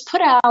it was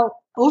put out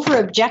over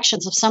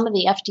objections of some of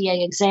the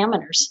FDA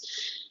examiners.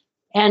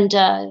 And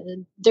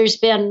there's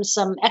been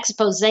some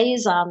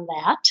exposés on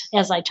that,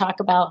 as I talk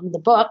about in the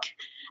book.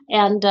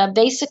 And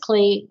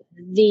basically,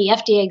 the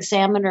FDA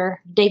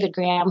examiner, David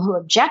Graham, who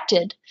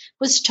objected,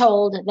 was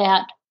told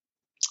that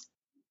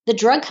the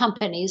drug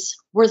companies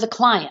were the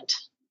client.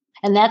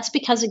 And that's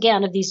because,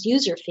 again, of these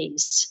user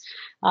fees,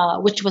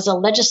 which was a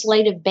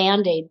legislative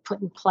Band-Aid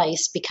put in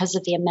place because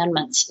of the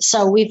amendments.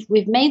 So we've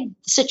made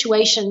the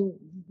situation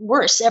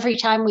worse every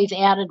time we've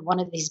added one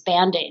of these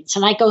Band-Aids.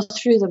 And I go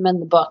through them in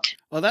the book.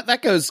 Well,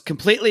 that goes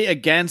completely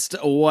against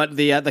what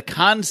the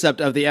concept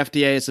of the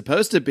FDA is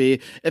supposed to be.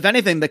 If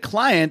anything, the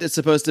client is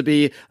supposed to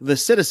be the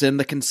citizen,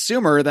 the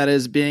consumer that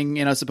is being,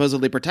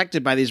 supposedly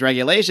protected by these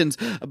regulations.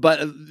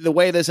 But the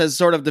way this has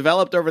sort of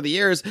developed over the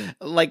years,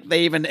 like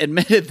they even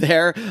admitted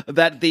there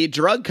that the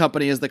drug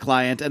company is the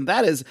client, and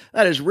that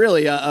is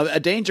really a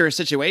dangerous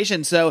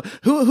situation. So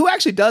who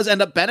actually does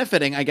end up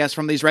benefiting, I guess,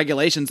 from these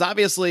regulations?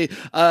 Obviously,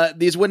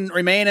 these wouldn't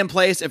remain in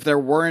place if there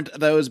weren't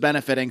those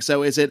benefiting.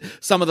 So is it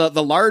some of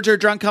the larger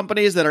drug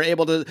companies that are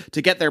able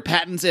to get their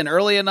patents in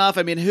early enough?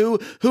 I mean,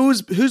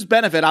 who's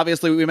benefit?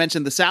 Obviously, we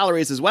mentioned the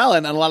salaries as well,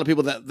 and a lot of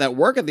people that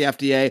work at the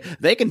FDA,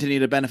 they continue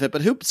to benefit.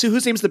 But who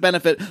seems to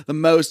benefit the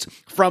most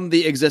from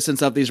the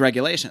existence of these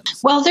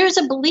regulations? Well, there's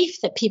a belief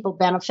that people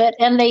benefit,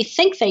 and they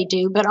think they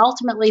do, but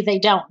ultimately they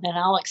don't, and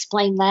I'll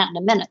explain that in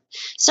a minute.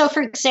 So,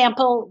 for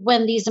example,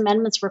 when these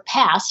amendments were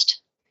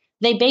passed,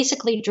 they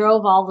basically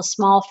drove all the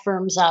small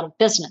firms out of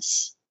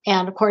business.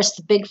 And of course,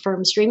 the big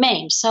firms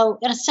remained. So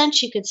in a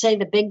sense, you could say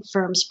the big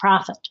firms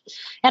profit.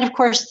 And of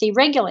course, the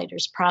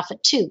regulators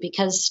profit too,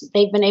 because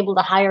they've been able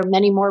to hire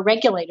many more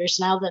regulators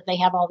now that they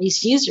have all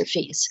these user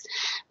fees.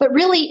 But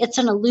really, it's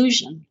an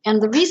illusion.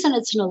 And the reason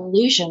it's an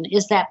illusion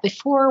is that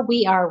before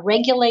we are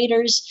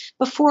regulators,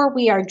 before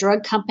we are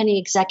drug company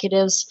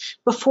executives,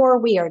 before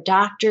we are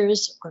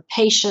doctors or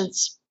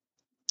patients,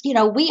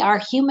 we are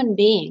human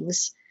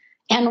beings.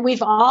 And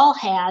we've all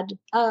had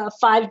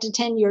 5 to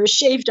 10 years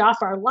shaved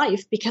off our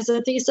life because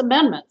of these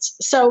amendments.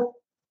 So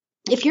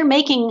if you're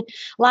making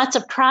lots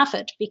of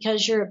profit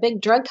because you're a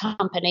big drug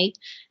company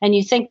and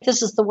you think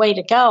this is the way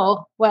to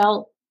go,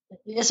 well,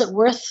 is it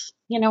worth,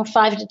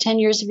 5 to 10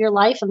 years of your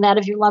life and that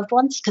of your loved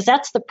ones? Because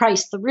that's the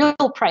price, the real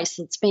price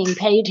that's being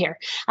paid here.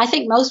 I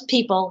think most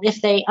people,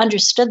 if they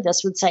understood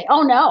this, would say,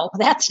 oh, no,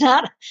 that's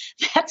not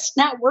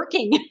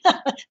working.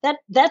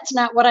 That's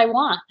not what I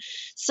want.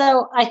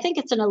 So I think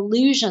it's an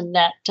illusion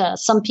that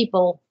some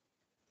people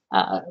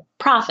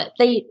profit.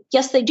 They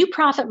do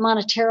profit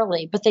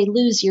monetarily, but they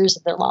lose years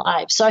of their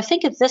lives. So I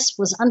think if this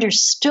was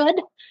understood,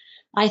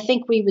 I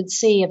think we would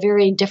see a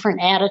very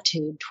different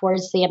attitude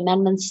towards the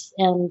amendments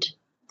and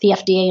the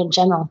FDA in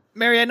general.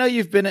 Mary, I know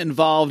you've been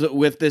involved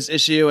with this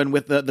issue and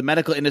with the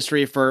medical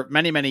industry for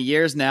many, many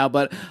years now,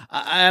 but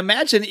I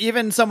imagine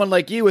even someone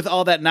like you with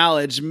all that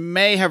knowledge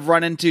may have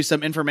run into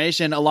some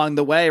information along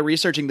the way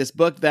researching this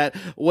book that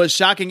was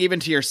shocking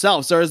even to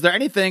yourself. So is there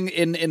anything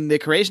in the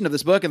creation of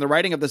this book and the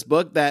writing of this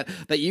book that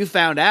you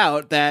found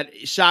out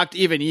that shocked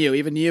even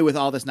you with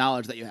all this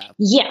knowledge that you have?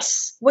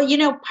 Yes. Well,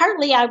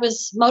 partly I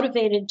was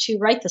motivated to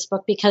write this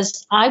book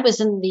because I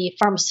was in the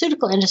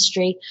pharmaceutical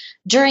industry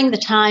during the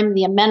time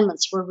the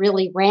amendments were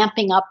really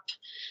ramping up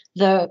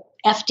the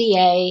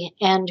FDA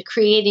and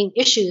creating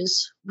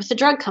issues with the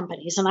drug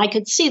companies. And I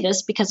could see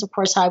this because, of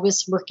course, I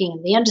was working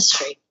in the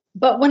industry.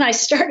 But when I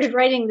started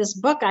writing this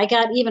book, I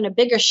got even a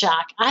bigger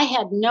shock. I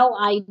had no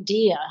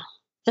idea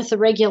that the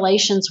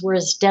regulations were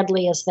as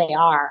deadly as they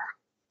are.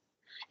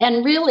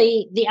 And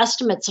really, the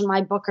estimates in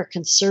my book are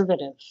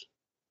conservative.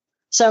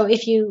 So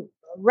if you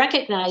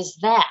recognize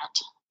that,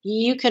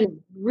 you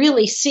can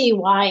really see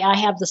why I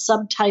have the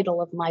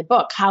subtitle of my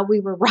book, How We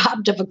Were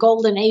Robbed of a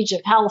Golden Age of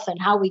Health and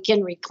How We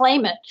Can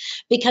Reclaim It,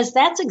 because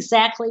that's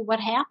exactly what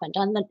happened.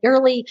 In the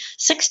early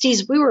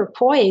 60s, we were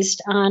poised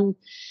on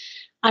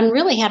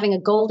really having a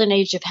golden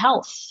age of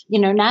health,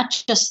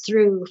 not just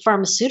through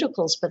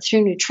pharmaceuticals, but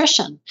through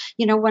nutrition.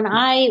 When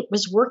I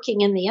was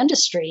working in the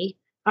industry,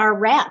 our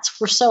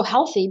rats were so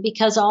healthy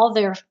because all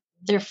their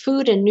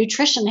food and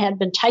nutrition had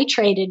been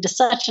titrated to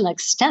such an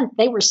extent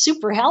they were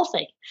super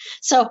healthy.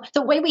 So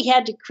the way we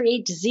had to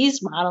create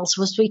disease models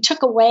was we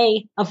took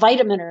away a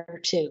vitamin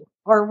or two,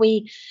 or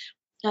we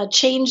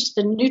changed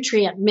the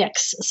nutrient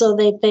mix so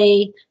that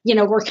they,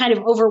 were kind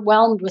of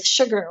overwhelmed with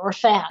sugar or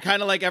fat.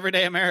 Kind of like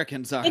everyday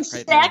Americans are.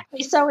 Exactly.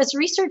 Right So as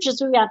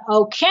researchers, we got,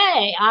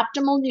 okay,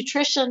 optimal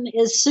nutrition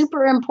is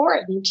super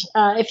important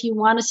if you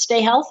want to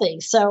stay healthy.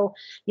 So,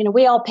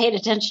 we all paid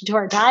attention to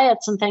our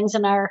diets and things,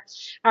 and our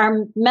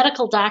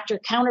medical doctor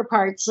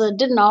counterparts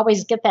didn't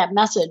always get that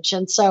message.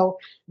 And so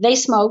they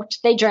smoked,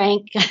 they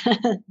drank,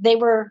 they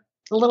were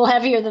a little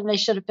heavier than they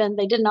should have been.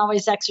 They didn't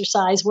always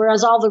exercise,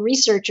 whereas all the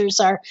researchers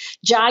are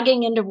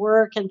jogging into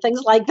work and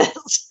things like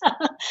this.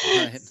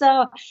 Right.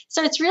 So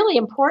it's really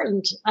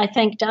important, I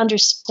think, to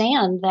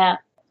understand that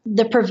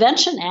the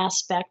prevention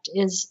aspect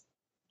is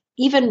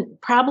even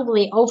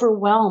probably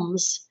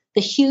overwhelms the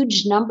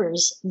huge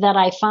numbers that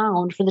I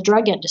found for the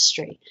drug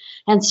industry.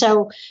 And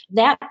so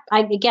that,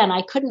 I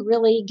couldn't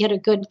really get a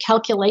good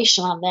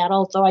calculation on that,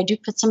 although I do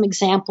put some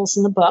examples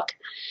in the book.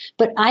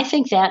 But I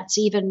think that's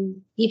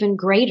even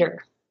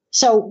greater.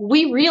 So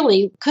we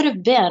really could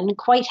have been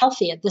quite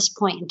healthy at this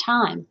point in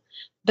time.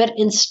 But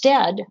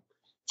instead,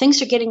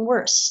 things are getting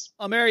worse.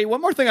 Well, Mary, one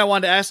more thing I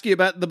wanted to ask you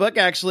about the book,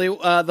 actually.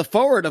 The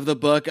foreword of the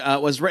book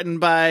was written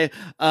by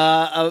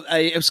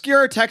a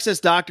obscure Texas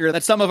doctor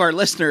that some of our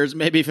listeners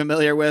may be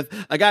familiar with,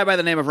 a guy by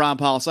the name of Ron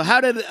Paul. So how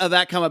did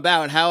that come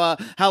about? How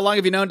long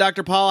have you known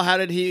Dr. Paul? How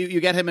did you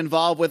get him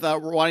involved with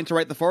wanting to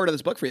write the foreword of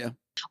this book for you?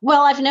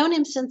 Well, I've known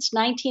him since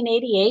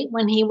 1988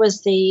 when he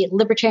was the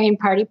Libertarian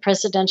Party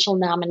presidential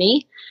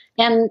nominee.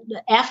 And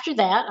after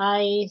that,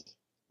 I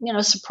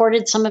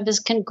supported some of his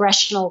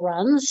congressional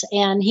runs,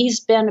 and he's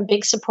been a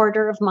big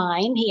supporter of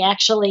mine. He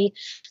actually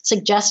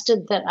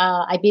suggested that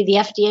I be the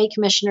FDA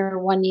commissioner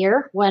one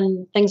year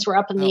when things were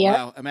up in the air.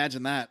 Wow,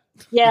 imagine that.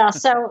 Yeah,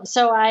 so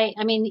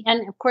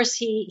and of course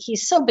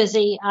he's so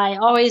busy. I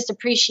always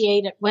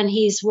appreciate it when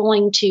he's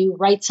willing to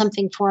write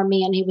something for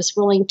me, and he was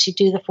willing to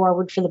do the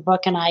foreword for the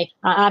book. And I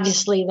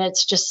obviously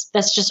that's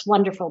just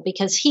wonderful,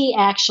 because he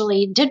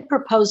actually did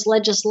propose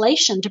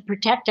legislation to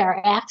protect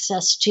our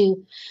access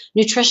to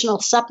nutritional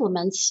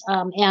supplements.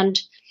 And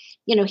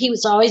he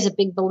was always a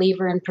big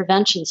believer in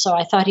prevention, so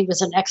I thought he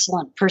was an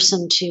excellent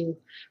person to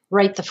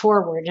write the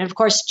foreword. And of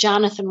course,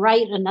 Jonathan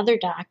Wright, another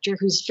doctor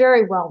who's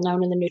very well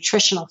known in the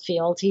nutritional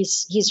field,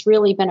 he's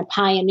really been a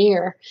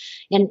pioneer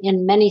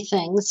in many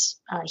things.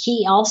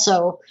 He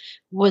also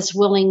was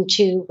willing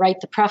to write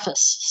the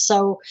preface.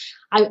 So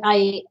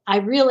I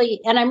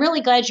really, and I'm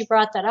really glad you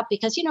brought that up,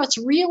 because, it's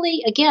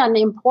really, again,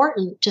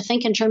 important to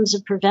think in terms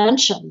of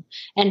prevention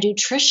and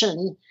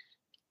nutrition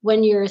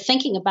when you're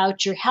thinking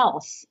about your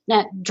health.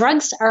 Now,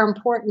 drugs are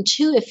important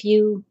too if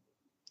you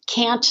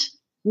can't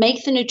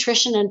make the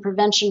nutrition and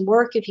prevention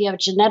work, if you have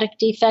genetic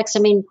defects. I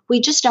mean, we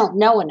just don't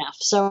know enough.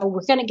 So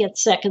we're going to get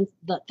sick, and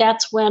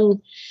that's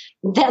when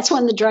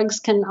the drugs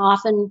can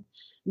often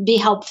be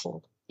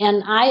helpful.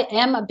 And I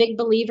am a big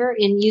believer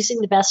in using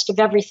the best of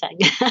everything.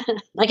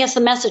 I guess the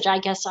message I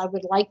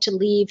would like to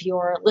leave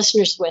your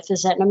listeners with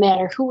is that no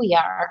matter who we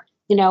are,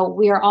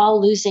 we are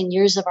all losing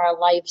years of our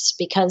lives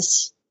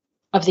because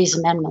of these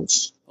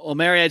amendments. Well,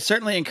 Mary, I'd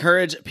certainly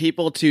encourage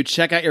people to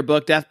check out your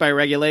book, Death by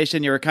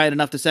Regulation. You were kind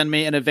enough to send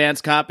me an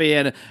advance copy,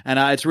 and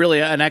it's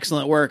really an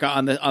excellent work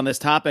on this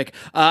topic.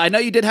 I know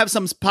you did have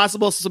some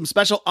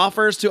special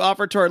offers to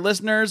offer to our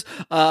listeners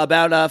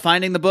about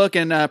finding the book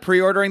and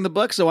pre-ordering the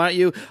book. So why don't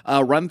you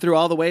run through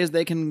all the ways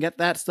they can get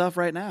that stuff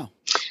right now?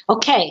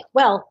 Okay.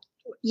 Well,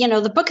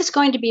 the book is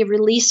going to be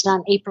released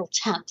on April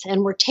 10th,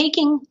 and we're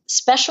taking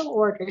special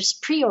orders,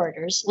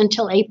 pre-orders,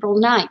 until April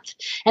 9th.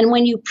 And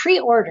when you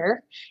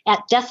pre-order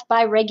at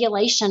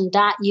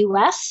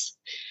deathbyregulation.us,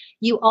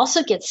 you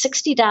also get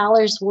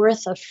 $60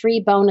 worth of free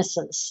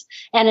bonuses.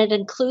 And it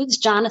includes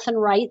Jonathan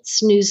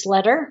Wright's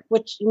newsletter,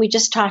 which we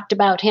just talked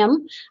about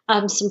him,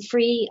 some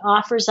free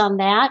offers on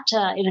that.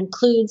 It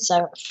includes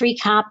a free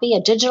copy,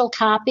 a digital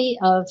copy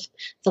of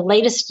the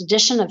latest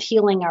edition of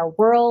Healing Our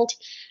World.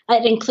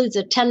 It includes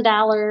a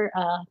 $10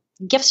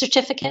 gift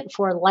certificate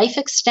for Life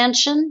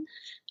Extension,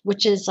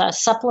 which is a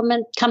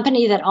supplement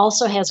company that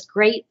also has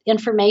great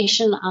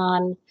information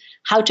on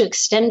how to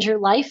extend your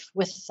life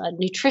with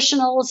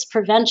nutritionals,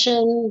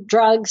 prevention,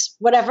 drugs,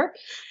 whatever.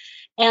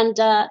 And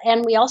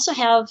we also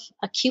have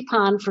a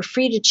coupon for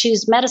free to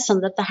choose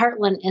medicine that the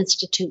Heartland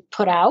Institute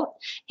put out.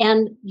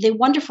 And the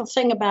wonderful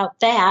thing about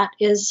that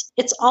is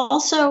it's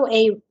also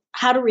a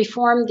how to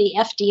reform the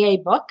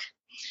FDA book.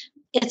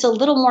 It's a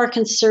little more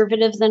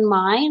conservative than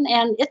mine,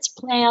 and it's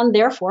planned,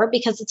 therefore,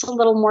 because it's a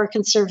little more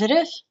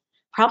conservative,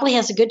 probably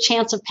has a good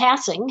chance of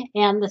passing,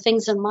 and the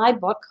things in my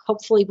book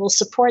hopefully will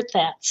support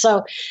that.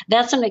 So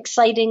that's an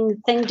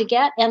exciting thing to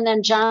get. And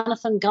then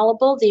Jonathan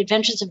Gullible, The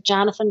Adventures of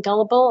Jonathan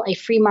Gullible, A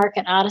Free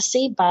Market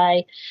Odyssey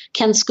by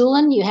Ken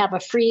Schoolin. You have a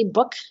free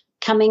book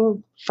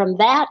coming from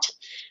that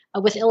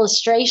with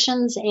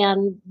illustrations.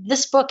 And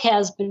this book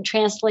has been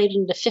translated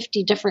into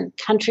 50 different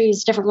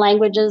countries, different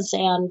languages,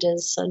 and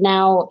is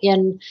now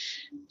in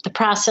the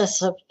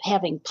process of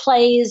having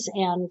plays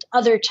and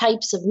other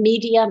types of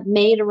media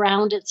made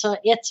around it. So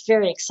it's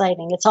very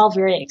exciting. It's all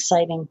very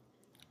exciting.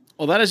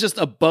 Well, that is just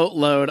a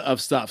boatload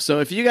of stuff. So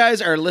if you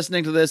guys are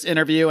listening to this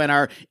interview and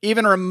are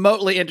even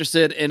remotely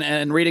interested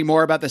in reading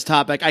more about this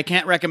topic, I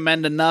can't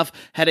recommend enough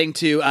heading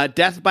to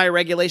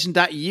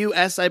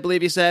deathbyregulation.us, I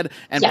believe you said,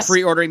 and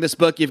pre-ordering this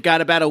book. You've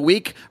got about a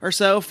week or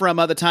so from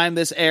the time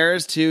this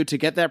airs to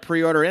get that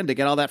pre-order in, to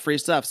get all that free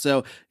stuff.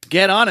 So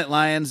get on it,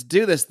 Lions.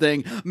 Do this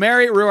thing.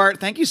 Mary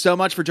Ruwart, thank you so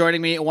much for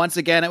joining me once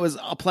again. It was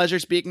a pleasure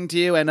speaking to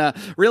you. And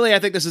really, I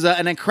think this is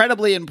an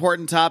incredibly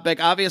important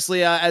topic.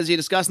 Obviously, as you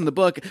discuss in the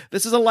book,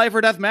 this is a life or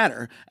death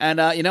matter.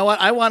 And you know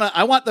what? I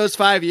want those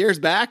 5 years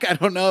back. I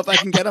don't know if I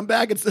can get them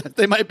back.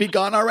 They might be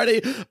gone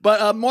already.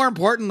 But more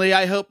importantly,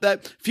 I hope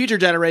that future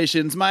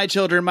generations, my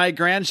children, my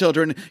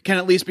grandchildren, can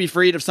at least be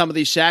freed of some of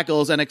these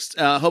shackles. And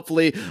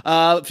hopefully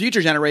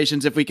future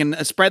generations, if we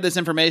can spread this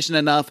information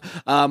enough,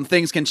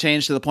 things can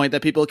change to the point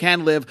that people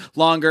can live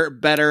longer,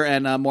 better,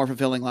 and more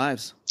fulfilling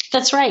lives.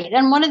 That's right.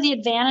 And one of the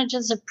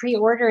advantages of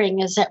pre-ordering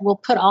is that we'll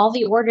put all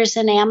the orders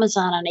in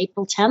Amazon on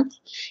April 10th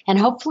and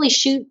hopefully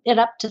shoot it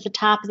up to the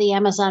top of the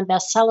Amazon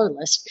bestseller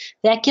list.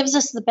 That gives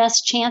us the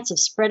best chance of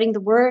spreading the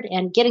word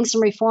and getting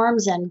some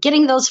reforms and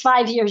getting those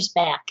 5 years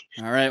back.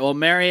 All right. Well,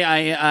 Mary,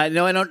 I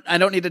know I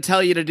don't need to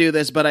tell you to do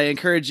this, but I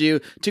encourage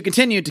you to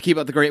continue to keep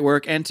up the great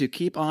work and to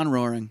keep on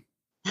roaring.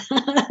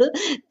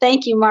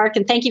 Thank you, Mark,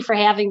 and thank you for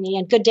having me,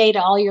 and good day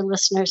to all your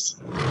listeners.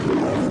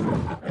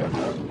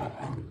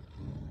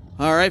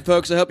 All right,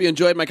 folks, I hope you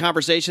enjoyed my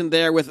conversation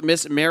there with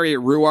Miss Mary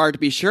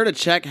Ruwart. Be sure to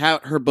check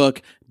out her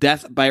book,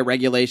 Death by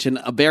Regulation,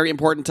 a very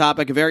important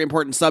topic, a very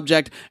important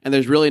subject, and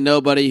there's really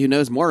nobody who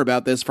knows more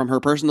about this from her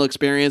personal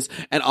experience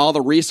and all the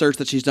research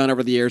that she's done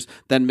over the years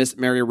than Miss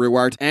Mary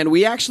Ruwart. And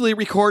we actually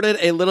recorded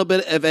a little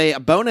bit of a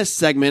bonus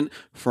segment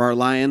for our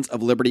Lions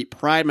of Liberty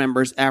Pride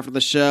members after the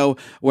show,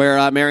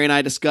 where Mary and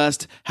I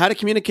discussed how to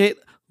communicate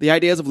the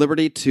ideas of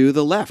liberty to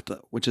the left,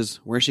 which is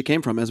where she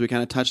came from, as we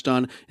kind of touched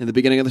on in the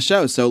beginning of the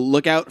show. So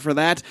look out for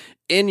that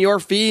in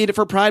your feed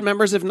for Pride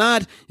members. If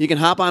not, you can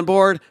hop on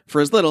board for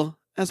as little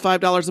as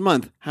 $5 a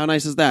month. How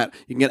nice is that?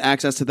 You can get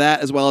access to that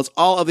as well as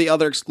all of the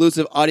other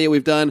exclusive audio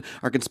we've done.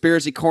 Our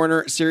Conspiracy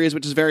Corner series,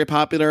 which is very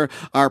popular.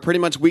 Our pretty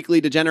much weekly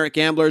Degenerate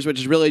Gamblers, which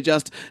is really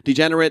just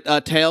degenerate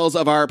tales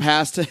of our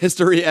past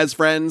history as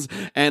friends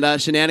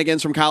and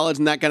shenanigans from college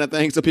and that kind of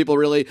thing. So people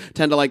really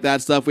tend to like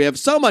that stuff. We have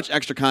so much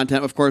extra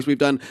content. Of course, we've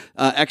done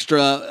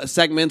extra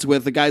segments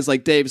with the guys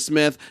like Dave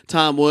Smith,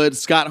 Tom Woods,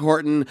 Scott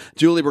Horton,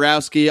 Julie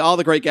Borowski, all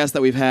the great guests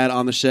that we've had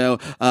on the show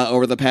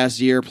over the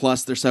past year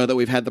plus or so that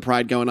we've had the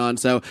Pride going on.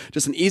 So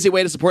just an easy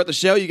way to support the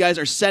show. You guys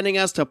are sending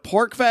us to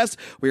PorkFest.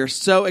 We are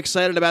so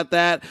excited about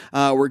that.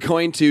 We're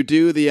going to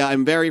do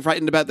I'm very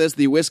frightened about this,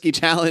 the whiskey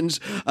challenge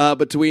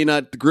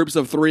between groups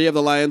of 3 of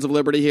the Lions of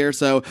Liberty here.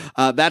 So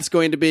that's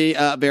going to be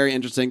very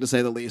interesting, to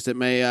say the least. It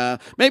may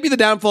be the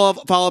downfall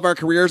of our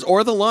careers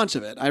or the launch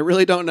of it. I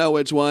really don't know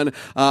which one.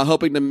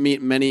 Hoping to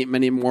meet many,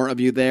 many more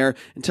of you there.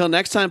 Until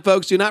next time,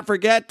 folks, do not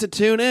forget to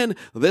tune in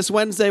this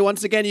Wednesday.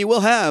 Once again, you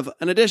will have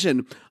an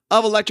edition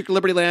of Electric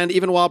Liberty Land,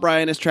 even while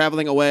Brian is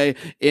traveling away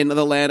in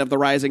the land of the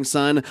rising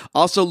sun.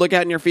 Also, look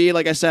out in your feed.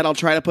 Like I said, I'll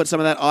try to put some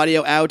of that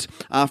audio out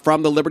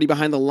from the Liberty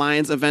Behind the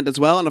Lines event as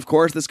well. And of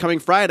course, this coming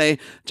Friday,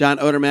 John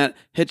Odermatt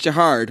hits you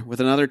hard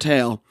with another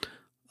tale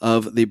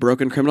of the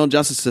broken criminal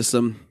justice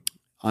system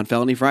on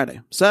Felony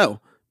Friday. So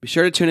be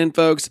sure to tune in,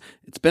 folks.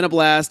 It's been a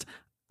blast.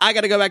 I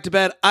got to go back to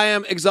bed. I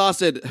am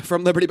exhausted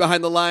from Liberty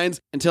Behind the Lines.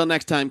 Until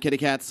next time, kitty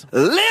cats.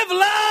 Live long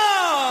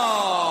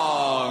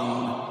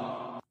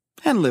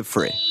and live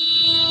free.